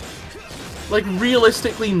like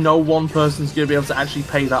realistically no one person's gonna be able to actually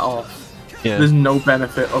pay that off. Yeah. There's no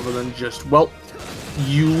benefit other than just, well,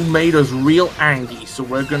 you made us real angry, so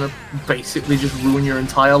we're gonna basically just ruin your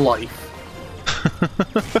entire life.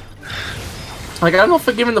 Like, I'm not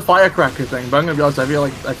forgiving the firecracker thing, but I'm gonna be honest, I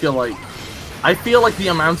feel like the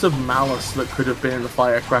amount of malice that could have been in the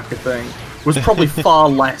firecracker thing was probably far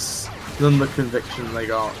less than the conviction they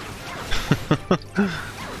got.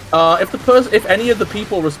 If any of the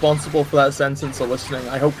people responsible for that sentence are listening,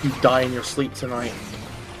 I hope you die in your sleep tonight.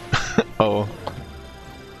 Oh.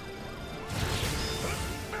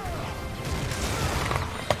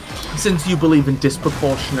 Since you believe in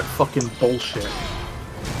disproportionate fucking bullshit.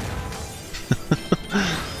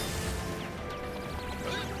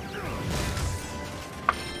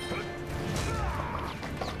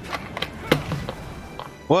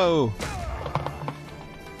 Whoa!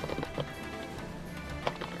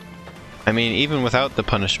 I mean, even without the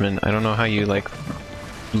punishment, I don't know how you, like,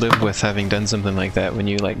 live with having done something like that when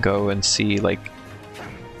you, like, go and see, like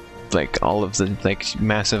all of the, like,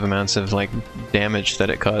 massive amounts of, like, damage that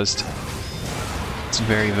it caused. It's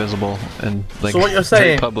very visible and, like,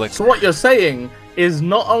 very public. So what you're saying is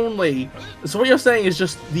not only... So what you're saying is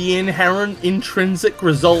just the inherent, intrinsic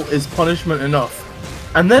result is punishment enough.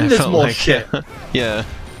 And then there's more shit. Yeah.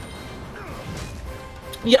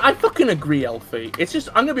 Yeah, I fucking agree, Elfie. It's just,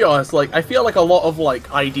 I'm gonna be honest, like, I feel like a lot of,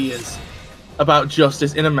 like, ideas about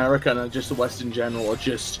justice in America and just the West in general are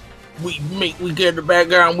just, we get the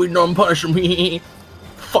bad guy and we don't punish him.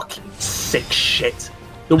 Fucking sick shit.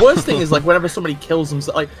 The worst thing is, like, whenever somebody kills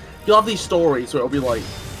themselves, like, you'll have these stories where it'll be like,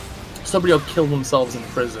 somebody will kill themselves in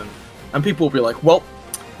prison, and people will be like, well,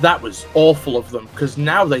 that was awful of them, because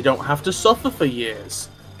now they don't have to suffer for years.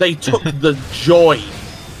 They took the joy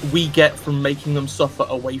we get from making them suffer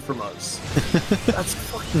away from us. That's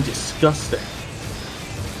fucking disgusting.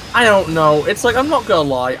 I don't know. It's like, I'm not gonna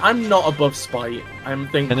lie, I'm not above spite. I'm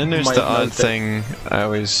thinking. And then there's the odd thing I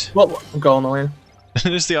always... What? Go on, Ian.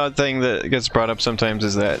 There's the odd thing that gets brought up sometimes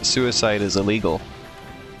is that suicide is illegal.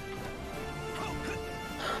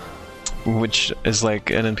 Which is like,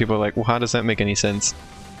 and then people are like, well, how does that make any sense?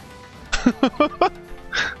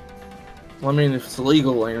 Well, I mean, if it's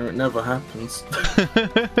illegal, it never happens.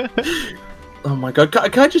 Oh my god,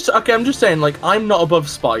 can I just... Okay, I'm just saying, like, I'm not above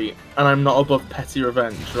spite, and I'm not above petty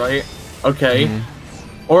revenge, right? Okay?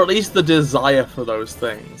 Or at least the desire for those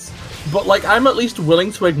things. But, like, I'm at least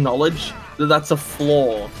willing to acknowledge that that's a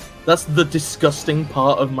flaw That's the disgusting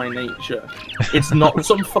part of my nature. It's not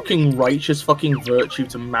some fucking righteous fucking virtue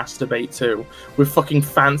to masturbate to, with fucking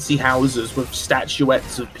fancy houses with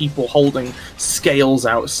statuettes of people holding scales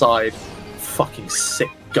outside. Fucking sick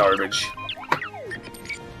garbage.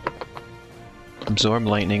 Absorb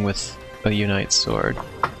lightning with a Unite sword.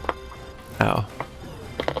 How?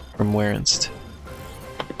 From where'nst?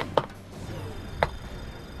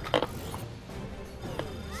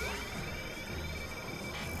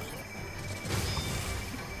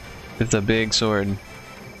 With a big sword.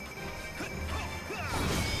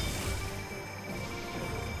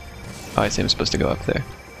 Oh, I see I'm supposed to go up there.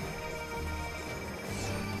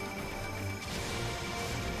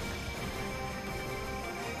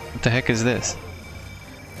 What the heck is this?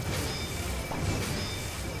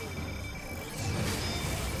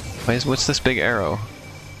 What's this big arrow?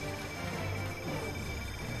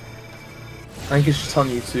 I think it's just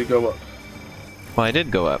telling you to go up. Well, I did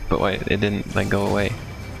go up, but why it didn't like go away?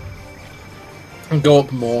 And go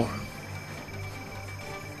up more.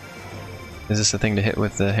 Is this the thing to hit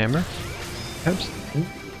with the hammer? Perhaps?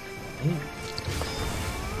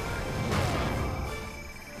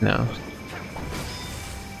 No.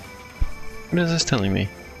 What is this telling me?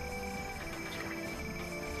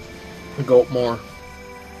 And go up more.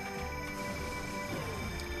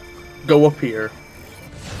 Go up here.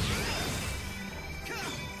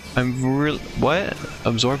 I'm real. What?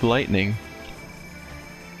 Absorb lightning.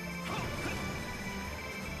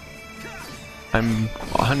 I'm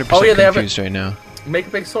 100% confused right now. Make a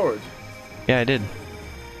big sword. Yeah, I did.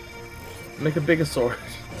 Make a bigger sword.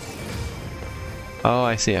 Oh,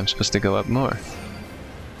 I see. I'm supposed to go up more.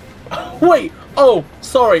 Wait! Oh,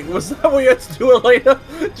 sorry. Was that what you had to do later?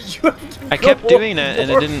 Did you have to I kept doing it and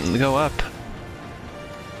it didn't go up.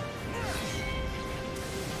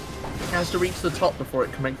 It has to reach the top before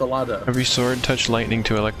it can make the ladder. Every sword touch lightning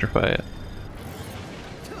to electrify it.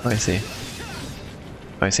 Oh, I see.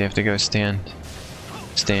 Oh, I see. I have to go stand.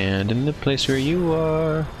 Stand in the place where you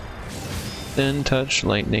are. Then touch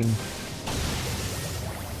lightning.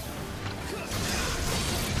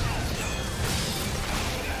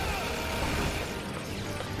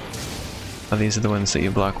 Oh, these are the ones that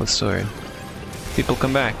you block with sword. People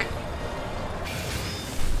come back.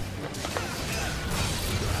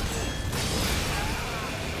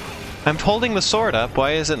 I'm holding the sword up,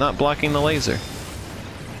 why is it not blocking the laser?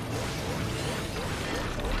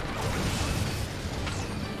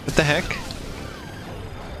 What the heck?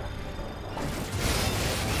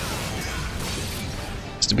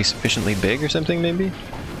 Has to be sufficiently big or something, maybe?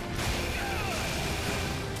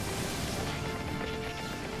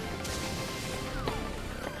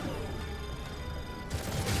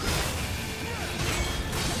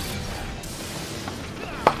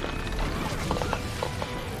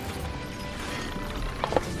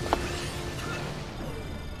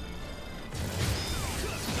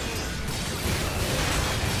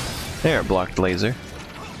 There, blocked laser.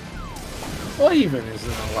 What even is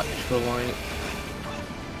an electrolyte?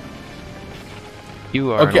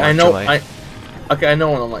 You are okay, an electrolyte. I know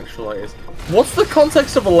what an electrolyte is. What's the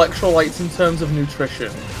context of electrolytes in terms of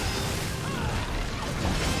nutrition?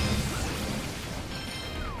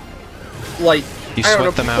 Like, you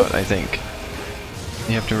sweat them out, I think.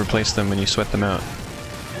 You have to replace them when you sweat them out.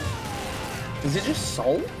 Is it just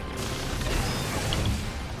salt?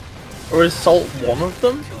 Or is salt one of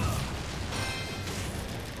them?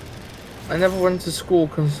 I never went to school.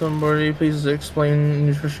 Can somebody please explain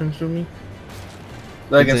nutrition to me?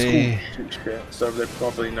 Like in school teach it, so they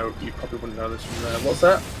probably know. You probably wouldn't know this from there. What's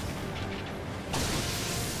that?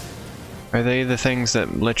 Are they the things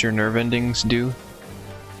that let your nerve endings do?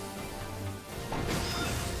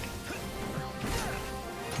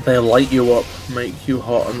 They light you up, make you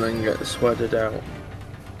hot, and then get sweated out.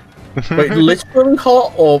 Wait, literally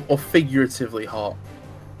hot or figuratively hot?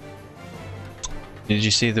 Did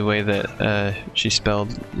you see the way that she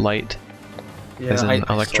spelled light? Yeah, as in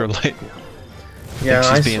electrolyte? Yeah, I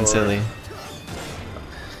think she's being silly.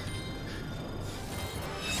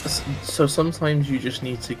 So sometimes you just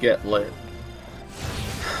need to get lit.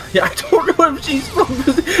 Yeah, I don't know if she's from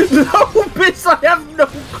no, Bis, I have no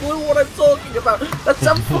clue what I'm talking about. That's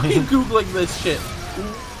I'm fucking googling this shit.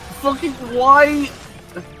 Fucking why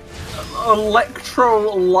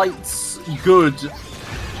electrolytes good?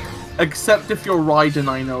 Except if you're riding,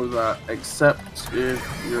 I know that. Except if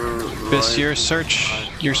you're Bis, your search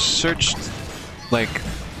like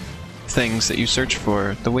things that you search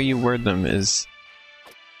for, the way you word them is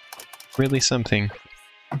really something.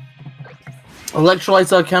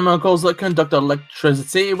 Electrolytes are chemicals that conduct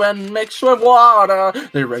electricity when mixed with water.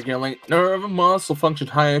 They regulate nerve and muscle function,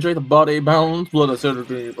 hydrate the body, balance blood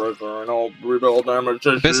acidity, pressure, and all rebuild damage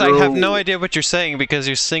tissue. Bis, I have no idea what you're saying because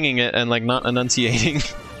you're singing it and like not enunciating.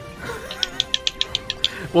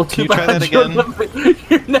 Well, Can you try that again?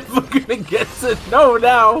 You're never gonna get to know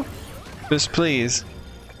now. Bis, please.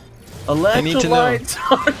 I need to know. Electrolytes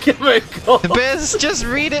are chemicals. Bis, just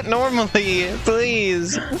read it normally,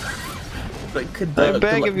 please. I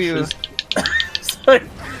beg of you. Sorry.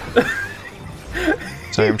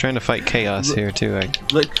 Sorry, I'm trying to fight chaos here too.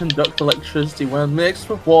 That conduct electricity when mixed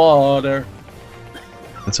with water.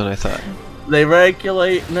 That's what I thought. They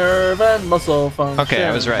regulate nerve and muscle function. Okay,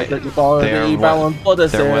 I was right. They are balance blood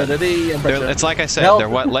acidity and pressure. It's like I said, they're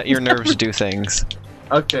what let your nerves do things.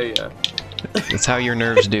 Okay, yeah. It's how your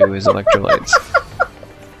nerves do is electrolytes.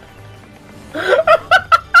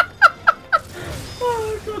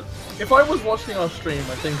 If I was watching our stream,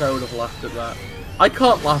 I think I would have laughed at that. I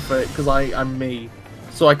can't laugh at it because I'm me,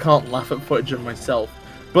 so I can't laugh at footage of myself.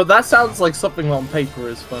 But that sounds like something on paper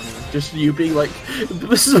is funny. Just you being like,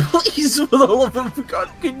 please, for the love of God,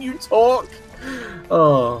 can you talk?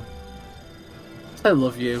 Oh. I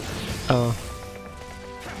love you. Oh.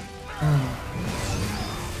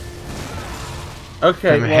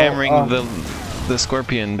 Okay, I'm hammering the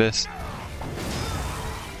scorpion, Bis.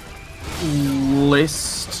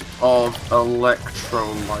 List of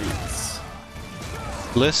electrolytes.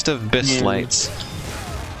 List of Bis lights.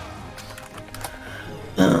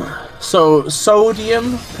 So,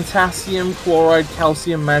 sodium, potassium, chloride,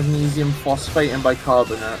 calcium, magnesium, phosphate, and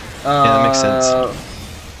bicarbonate. Yeah, that makes sense.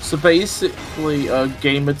 So basically,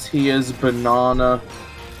 Gamer Tears, banana,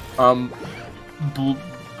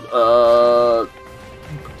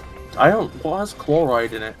 what has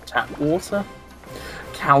chloride in it? Tap water?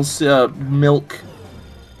 Calcium, milk,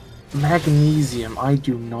 magnesium. I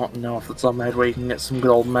do not know if that's on my head where you can get some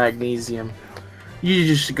good old magnesium. You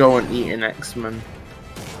just go and eat an X-Men.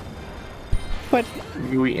 What?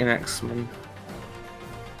 You eat an X-Men.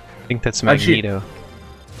 I think that's Magneto.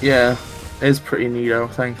 Actually, yeah, it's pretty neato,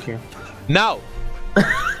 thank you. No!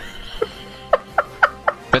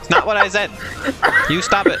 That's not what I said! You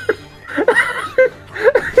stop it!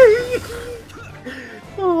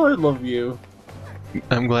 Oh, I love you.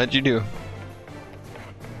 I'm glad you do.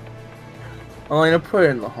 Elena, put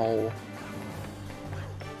it in the hole.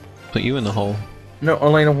 Put you in the hole. No,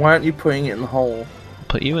 Elena, why aren't you putting it in the hole?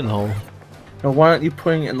 Put you in the hole. No, why aren't you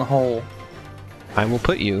putting it in the hole? I will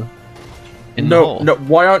put you in the hole. No,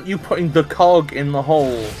 why aren't you putting the cog in the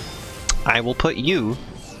hole? I will put you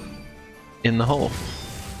in the hole.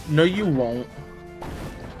 No, you won't.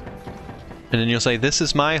 And then you'll say, this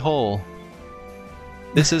is my hole.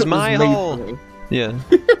 This is my hole. Yeah.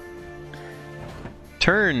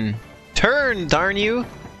 Turn. Turn, darn you!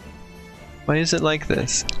 Why is it like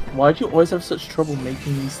this? Why do you always have such trouble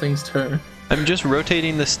making these things turn? I'm just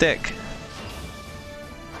rotating the stick.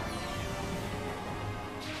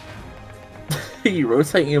 Are you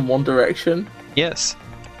rotating in one direction? Yes.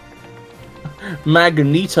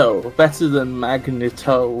 Magneto. Better than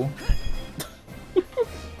Magneto.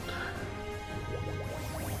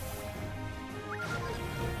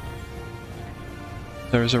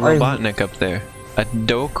 There's a Robotnik up there. A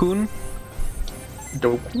Dokun?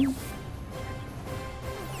 Dokun?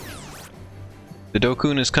 The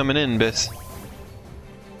Dokun is coming in, Bis.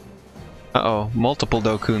 Uh-oh, multiple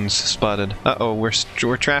Dokuns spotted. Uh-oh, we're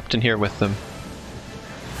trapped in here with them.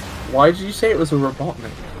 Why did you say it was a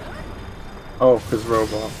Robotnik? Oh, because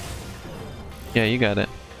robot. Yeah, you got it.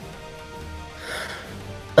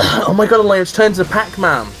 Oh my god, Elaine, it's turned to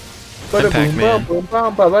Pac-Man! Pac-Man.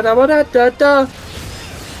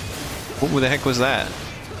 What the heck was that?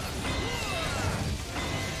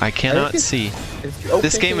 I cannot see.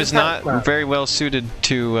 This game is not very well suited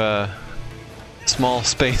to small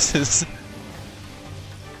spaces.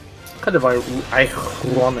 Kind of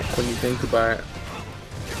ironic when you think about it.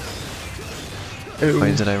 Why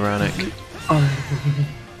is it ironic?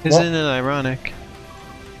 Isn't it ironic?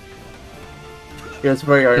 Yeah, it's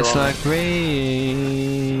very ironic. It's like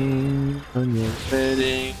rain on your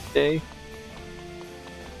wedding day.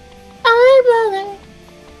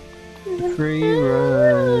 Free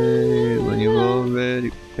ride when you've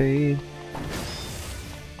already paid.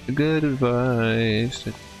 The good advice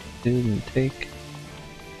that you didn't take.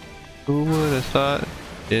 Who would have thought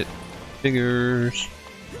it figures?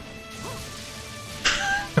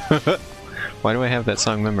 Why do I have that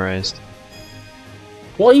song memorized?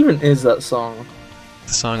 What even is that song?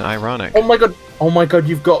 The song ironic. Oh my god! Oh my god!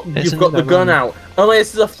 You've got Isn't the it gun ironic? out. Oh wait,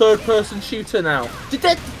 this is a third-person shooter now.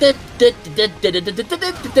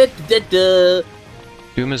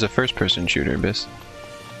 Doom is a first-person shooter, Bis.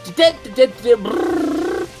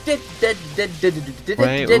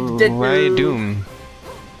 Why Doom?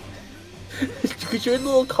 Because you're in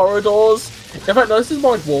little corridors. In fact, no, this is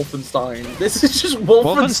more like Wolfenstein. This is just Wolfenstein.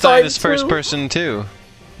 Wolfenstein is first-person too.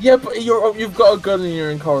 Yeah, but you've got a gun and you're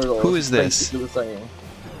in corridors. Who is this? Basically the same.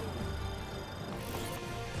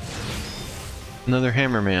 Another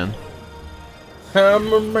Hammerman.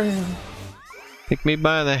 Hammerman. Pick me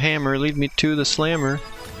by the hammer, lead me to the slammer.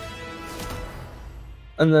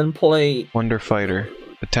 And then play Wonder Fighter.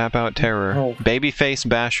 The Tap Out Terror. Oh. Babyface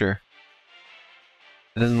Basher.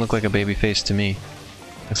 It doesn't look like a babyface to me.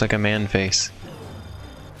 Looks like a man face.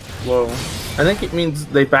 Whoa. I think it means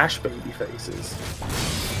they bash baby faces.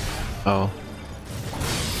 Oh.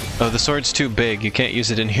 Oh, the sword's too big. You can't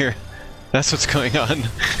use it in here. That's what's going on.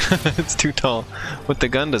 It's too tall. But the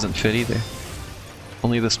gun doesn't fit either.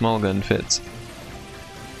 Only the small gun fits.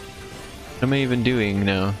 What am I even doing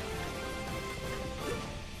now?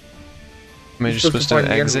 Am I just supposed to find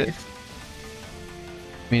the exit? enemies.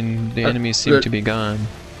 I mean, the enemies seem to be gone.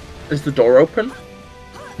 Is the door open?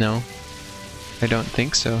 No. I don't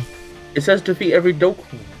think so. It says defeat every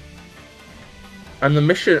Doku. And the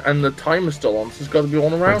mission and the timer's still on, so there's got to be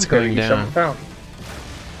one around What's here going that you down? haven't found.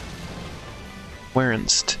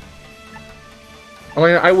 Wherenst? I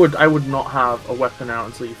mean, I would not have a weapon out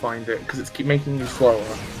until you find it, because it's keep making you slower.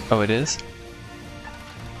 Oh, it is?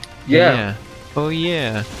 Yeah. Oh,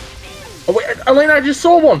 yeah. Oh wait, Elena, I just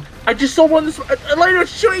saw one! I just saw one this Elena,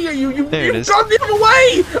 it's shooting at you! There it You've is. gone the other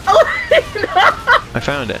way! Elena! I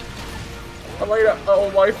found it. Elena,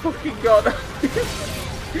 oh my fucking god.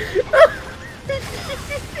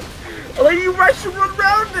 Elena, you rush and run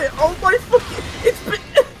around it! Oh my fucking... It's been...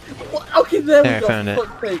 Okay, there There, we I go. found it.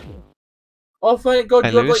 Fuck's sake. Oh, thank god,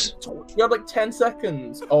 I you lose? have like 10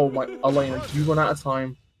 seconds. Oh my... Elena, do you run out of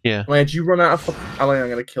time? Yeah. Elena, do you run out of fucking... Elena, I'm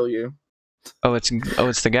gonna kill you. Oh, it's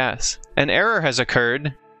the gas. An error has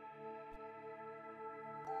occurred.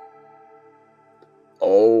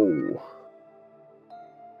 Oh.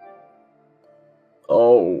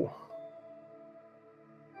 Oh.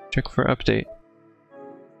 Check for update.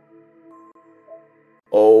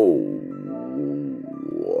 Oh.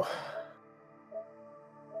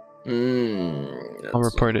 I'll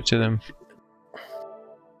report it to them.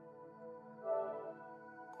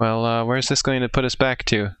 Well, where's this going to put us back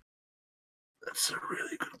to? That's a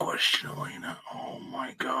really good question, Elena. Oh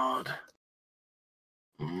my god.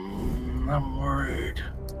 I'm worried.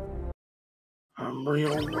 I'm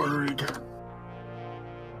real worried.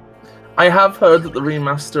 I have heard that the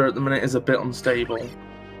remaster at the minute is a bit unstable,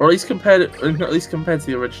 or at least compared to the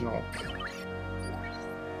original.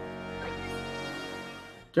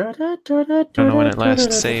 I don't know when it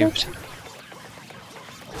last saved.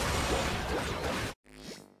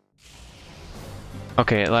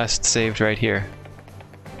 Okay, it last saved right here.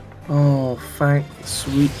 Oh, thank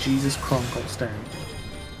sweet Jesus Crunklestand.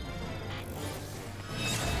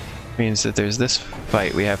 Means that there's this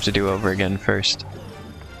fight we have to do over again first.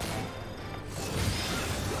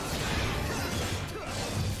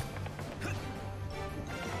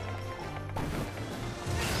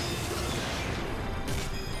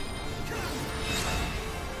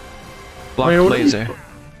 Block laser.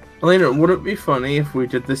 Elena, would it be funny if we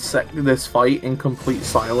did this fight in complete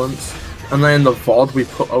silence, and then in the VOD we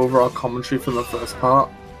put over our commentary from the first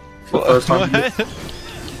part? The first time.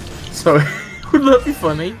 So, would that be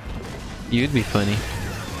funny? You'd be funny.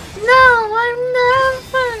 No, I'm not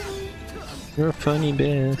funny. You're a funny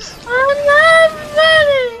Biss. I'm not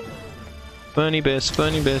funny. Funny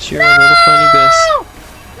Biss, you're a little funny Biss.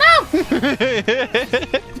 No!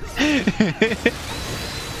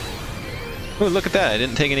 Oh, look at that, I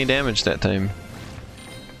didn't take any damage that time.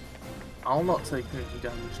 I'll not take any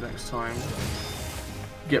damage next time.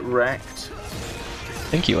 Get wrecked.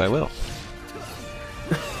 Thank you, I will.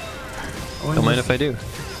 Don't mind if I do.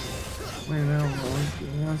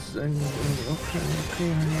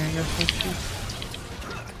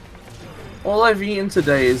 All I've eaten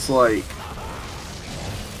today is like...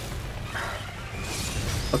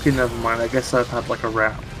 Okay, never mind. I guess I've had like a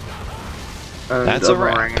wrap. And That's a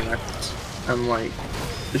wrap. meringue and like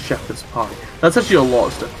the shepherd's pie. That's actually a lot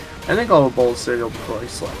of stuff. I think I'll have a bowl of cereal before I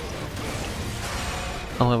sleep.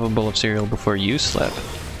 I'll have a bowl of cereal before you sleep.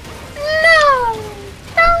 No!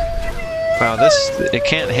 Wow, it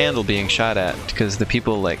can't handle being shot at because the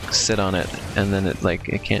people like sit on it and then it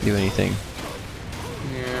can't do anything.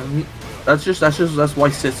 Yeah. That's why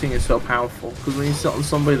sitting is so powerful. Because when you sit on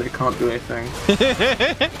somebody, they can't do anything.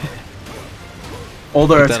 All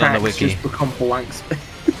their Put that on the attacks wiki. just become blank space.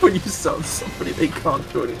 When you sit on somebody, they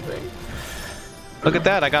can't do anything. Look at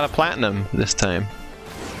that! I got a platinum this time.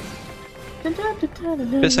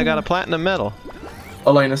 Yes, I got a platinum medal.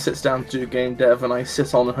 Elena sits down to do game dev, and I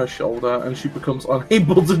sit on her shoulder, and she becomes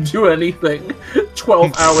unable to do anything.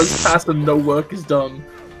 12 hours pass and no work is done.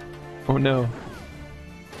 Oh no!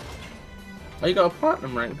 Oh, you got a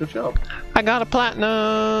platinum rank. Good job. I got a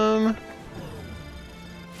platinum.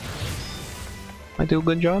 I do a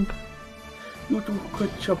good job. You do a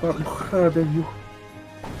good job. I'm proud of you.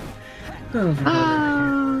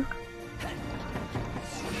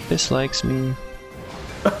 This likes me.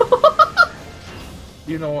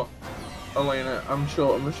 You know what, Elena? I'm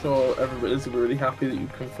sure everybody's really happy that you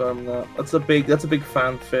confirmed that. That's a big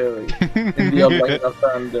fan theory in the Elena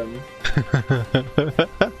fandom.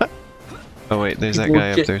 Oh wait, there's People that guy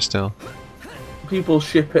get- up there still. People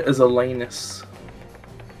ship it as Elenus.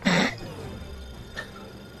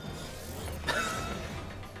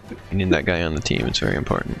 We need that guy on the team, it's very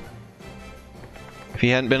important. If he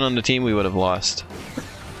hadn't been on the team, we would have lost.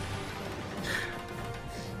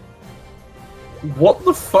 What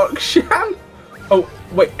the fuck, Shan? Oh,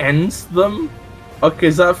 wait, ends them? Okay,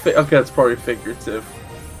 is that okay, that's probably figurative.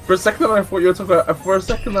 For a second I thought you were talking about, for a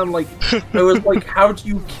second I'm like, I was like, how do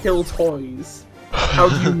you kill toys? How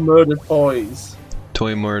do you murder toys?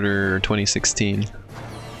 Toy Murder 2016.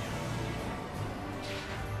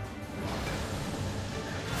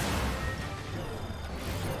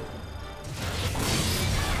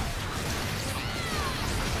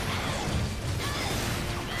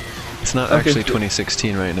 It's not Okay, actually so-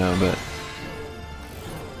 2016 right now, but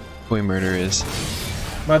Toy Murder is.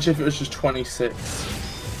 Imagine if it was just 26.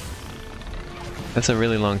 That's a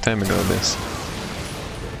really long time ago, this.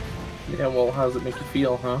 Yeah, well, how does it make you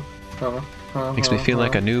feel, huh? Makes me feel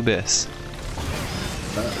like Anubis.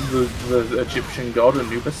 The Egyptian god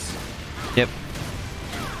Anubis. Yep.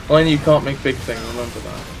 Only you can't make big thing, remember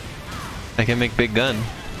that. I can make big gun.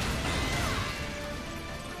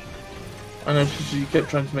 I know, you kept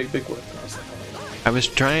trying to make big whip, and I was like, oh, I was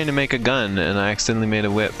trying to make a gun and I accidentally made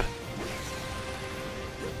a whip.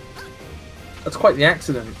 that's quite the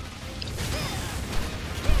accident.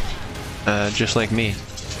 Just like me.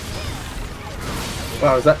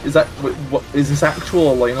 Wow, is that what is this actual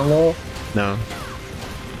Elena lore? No.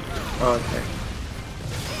 Oh, okay.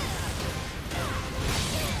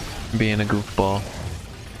 Being a goofball.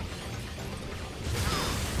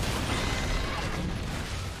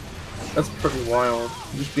 That's pretty wild.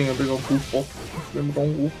 Just being a big old goofball.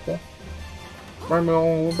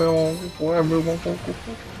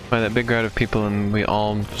 By that big crowd of people, and we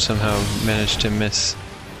all somehow managed to miss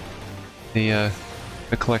the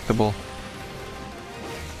collectible.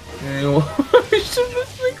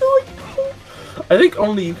 I think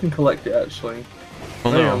only you can collect it, actually.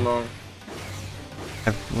 Well, I no. don't know.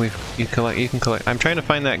 You can collect. I'm trying to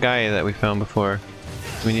find that guy that we found before.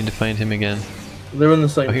 We need to find him again. They're in the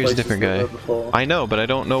same Oh, here's a place different as they guy. were before. I know, but I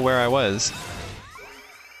don't know where I was.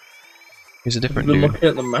 Here's a different You've been dude. looking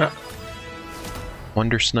at the map.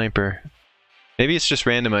 Wonder Sniper. Maybe it's just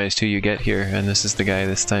randomized who you get here, and this is the guy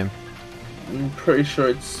this time. I'm pretty sure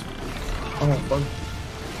it's. Oh, fuck.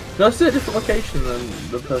 No, it's a different location than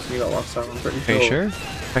the person you got last time. I'm pretty Are sure. you sure?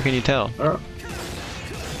 How can you tell?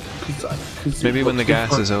 Cause Maybe it when the looks gas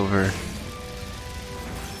different. is over, we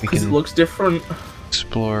Because it can looks different.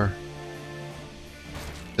 explore.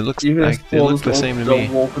 It looks You can like they explore look the this same to old me.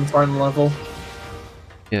 Wolfenstein level.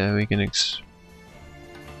 Yeah, we can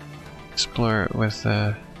explore it with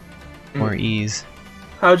more ease.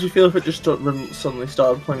 How would you feel if it just suddenly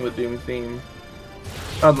started playing the Doom theme?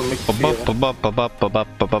 How would it make you feel?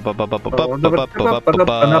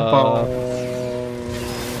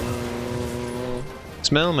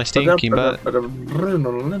 Smell my stinky butt.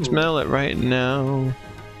 Smell it right now.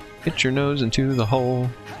 Get your nose into the hole.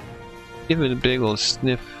 Give it a big old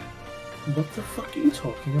sniff. What the fuck are you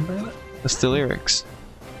talking about? That's the lyrics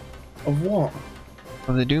Of what?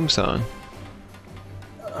 of the Doom song.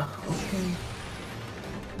 Okay.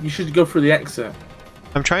 You should go through the exit.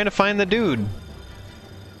 I'm trying to find the dude.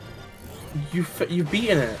 You've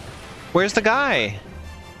beaten it. Where's the guy?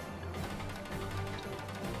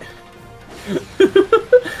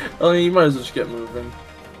 Oh, you might as well just get moving.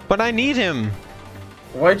 But I need him.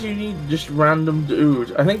 Why do you need just random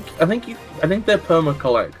dude? I think they're perma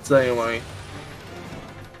collects anyway.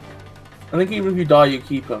 I think even if you die, you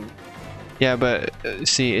keep them. Yeah, but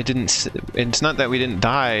see, it didn't. It's not that we didn't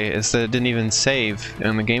die. It's that it didn't even save,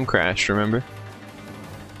 and the game crashed. Remember?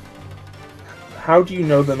 How do you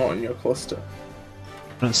know they're not in your cluster?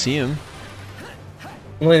 I don't see him.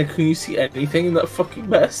 Elena, can you see anything in that fucking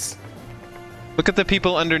mess? Look at the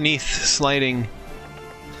people underneath sliding.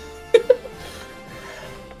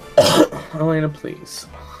 Elena, please.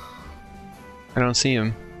 I don't see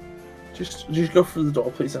him. Just go through the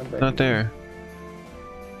door, please. Not there.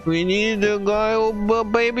 We need the guy,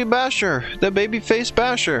 baby basher, the baby face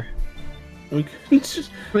basher. We can just.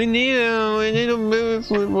 We need him. We need him.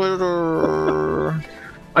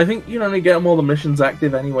 I think you only get them all the missions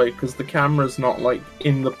active anyway, because the camera's not like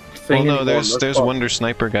in the thing. Well, no, anymore. there's Wonder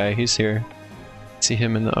Sniper guy. He's here. See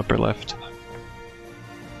him in the upper left.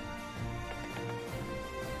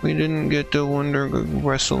 We didn't get the Wonder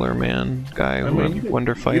Wrestler man guy,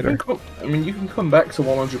 Wonder Fighter. You can come back to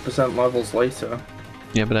 100% levels later.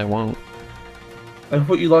 Yeah, but I won't. I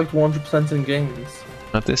thought you liked 100% in games.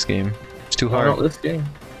 Not this game. It's too Why hard. not this game?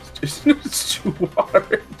 It's too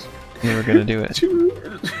hard. Never gonna do it.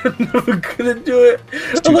 Never gonna do it.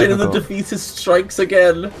 Elena the defeatist strikes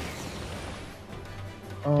again.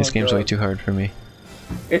 Oh, this game's way too hard for me.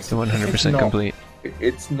 It's 100% complete.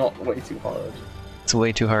 It's not way too hard. It's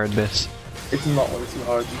way too hard, Bis. It's not way too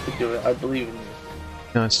hard. You could do it. I believe in you.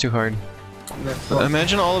 No, it's too hard.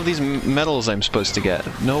 Imagine all of these medals I'm supposed to get.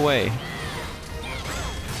 No way.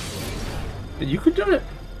 You could do it.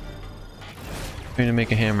 I'm trying to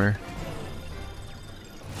make a hammer.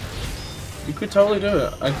 You could totally do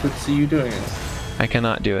it. I could see you doing it. I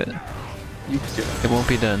cannot do it. You could do it. It won't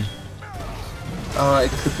be done.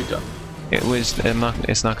 It could be done.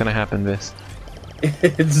 It's not gonna happen, Bis.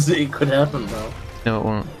 It could happen though. No, it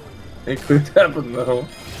won't. It could happen though.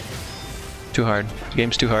 Too hard. The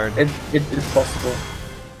game's too hard. It is possible.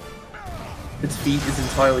 It's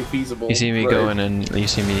entirely feasible. You see me going and you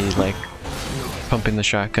see me like pumping the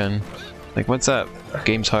shotgun. Like, what's up?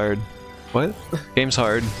 Game's hard. What? Game's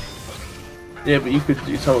hard. Yeah, but you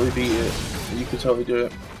totally beat it. You could totally do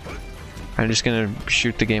it. I'm just gonna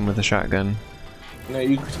shoot the game with a shotgun. No,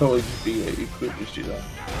 you could totally just beat it. You could just do that.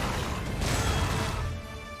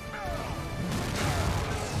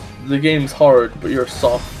 The game's hard, but you're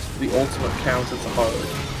soft. The ultimate count as hard.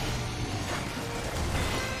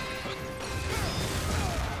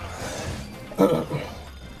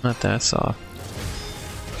 Not that soft.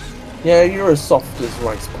 Yeah, you're as soft as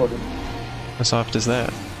rice pudding. How soft is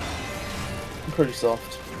that? Pretty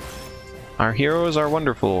soft. Our heroes are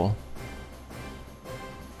wonderful.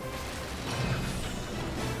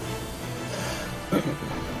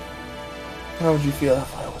 How would you feel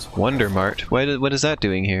if I was Wonder Mart? What is that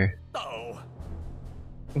doing here?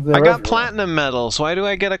 They're I got everywhere. platinum medals. Why do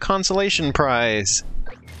I get a consolation prize?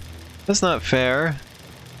 That's not fair.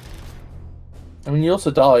 I mean, you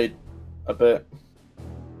also died a bit.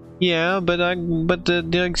 Yeah, but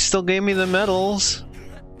they still gave me the medals.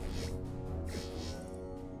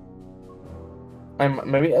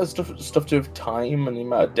 Maybe it has stuff to do with time and the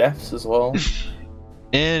amount of deaths as well.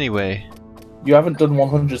 Anyway. You haven't done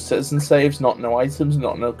 100 citizen saves, not no items,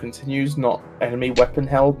 not no continues, not enemy weapon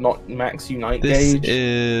held, not max unite gauge. This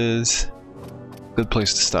is a good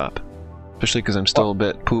place to stop. Especially because I'm still a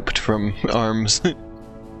bit pooped from arms.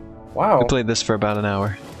 Wow. We played this for about an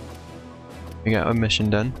hour. We got a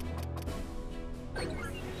mission done.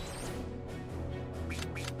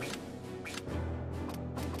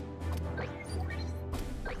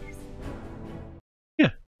 Yeah.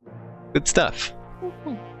 Good stuff.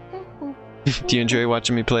 Do you enjoy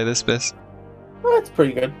watching me play this, Bis? Oh, it's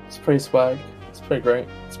pretty good. It's pretty swag. It's pretty great.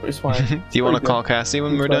 It's pretty swag. Do you want to call Cassie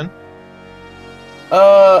when we're done?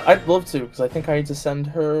 I'd love to, because I think I need to send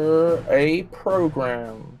her a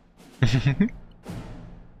program.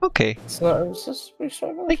 Okay. So,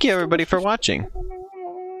 thank you everybody for watching.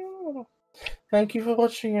 Thank you for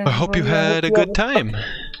watching. I hope you had a good time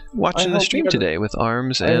watching the stream today with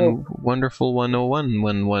Arms and Wonderful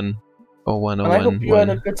 10111. And I hope you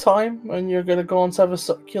had a good time, and you're gonna go on to have a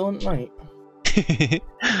succulent night.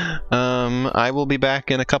 I will be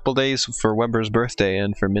back in a couple days for Weber's birthday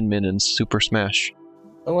and for Min Min and Super Smash.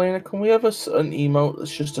 Elena, can we have an emote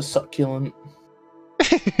that's just a succulent?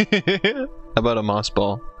 How about a moss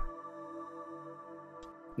ball?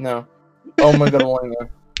 No. Oh my god,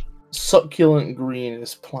 Elena. Succulent green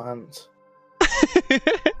is plant.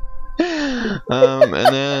 And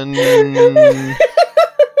then...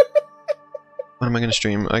 What am I going to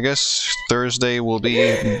stream? I guess Thursday will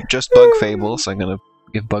be just Bug Fables. I'm going to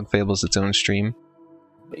give Bug Fables its own stream.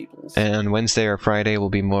 Fables. And Wednesday or Friday will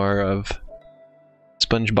be more of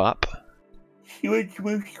SpongeBob.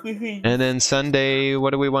 And then Sunday, what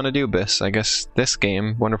do we want to do, Bis? I guess this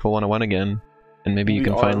game, Wonderful 101 again. And maybe you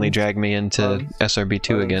can finally drag me into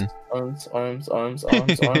SRB2 again. Arms.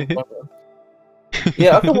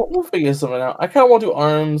 Yeah, okay, we'll figure something out. I kind of want to do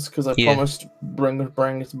ARMS because I Yeah. promised bring them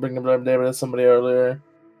somebody earlier.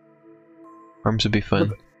 ARMS would be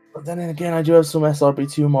fun. But then again, I do have some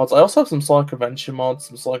SRB2 mods. I also have some Sonic Convention mods,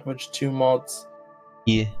 some Sonic Convention 2 mods.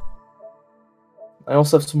 Yeah. I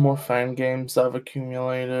also have some more fan games that I've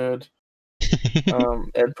accumulated.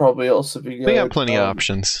 It'd probably also be good. We got plenty of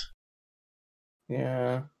options.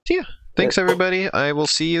 Yeah. Yeah. Thanks, everybody. I will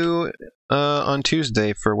see you on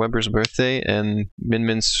Tuesday for Weber's birthday and Min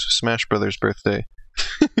Min's Smash Brothers birthday.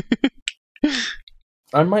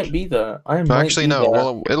 I might be there. Actually, no.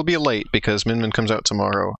 Well, it'll be late because Min Min comes out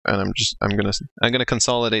tomorrow, and I'm gonna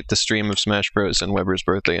consolidate the stream of Smash Bros. And Weber's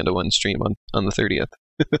birthday into one stream on the 30th.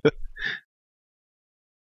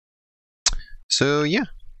 So yeah,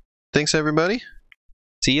 thanks everybody.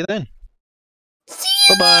 See you then.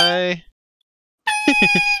 Bye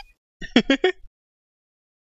bye.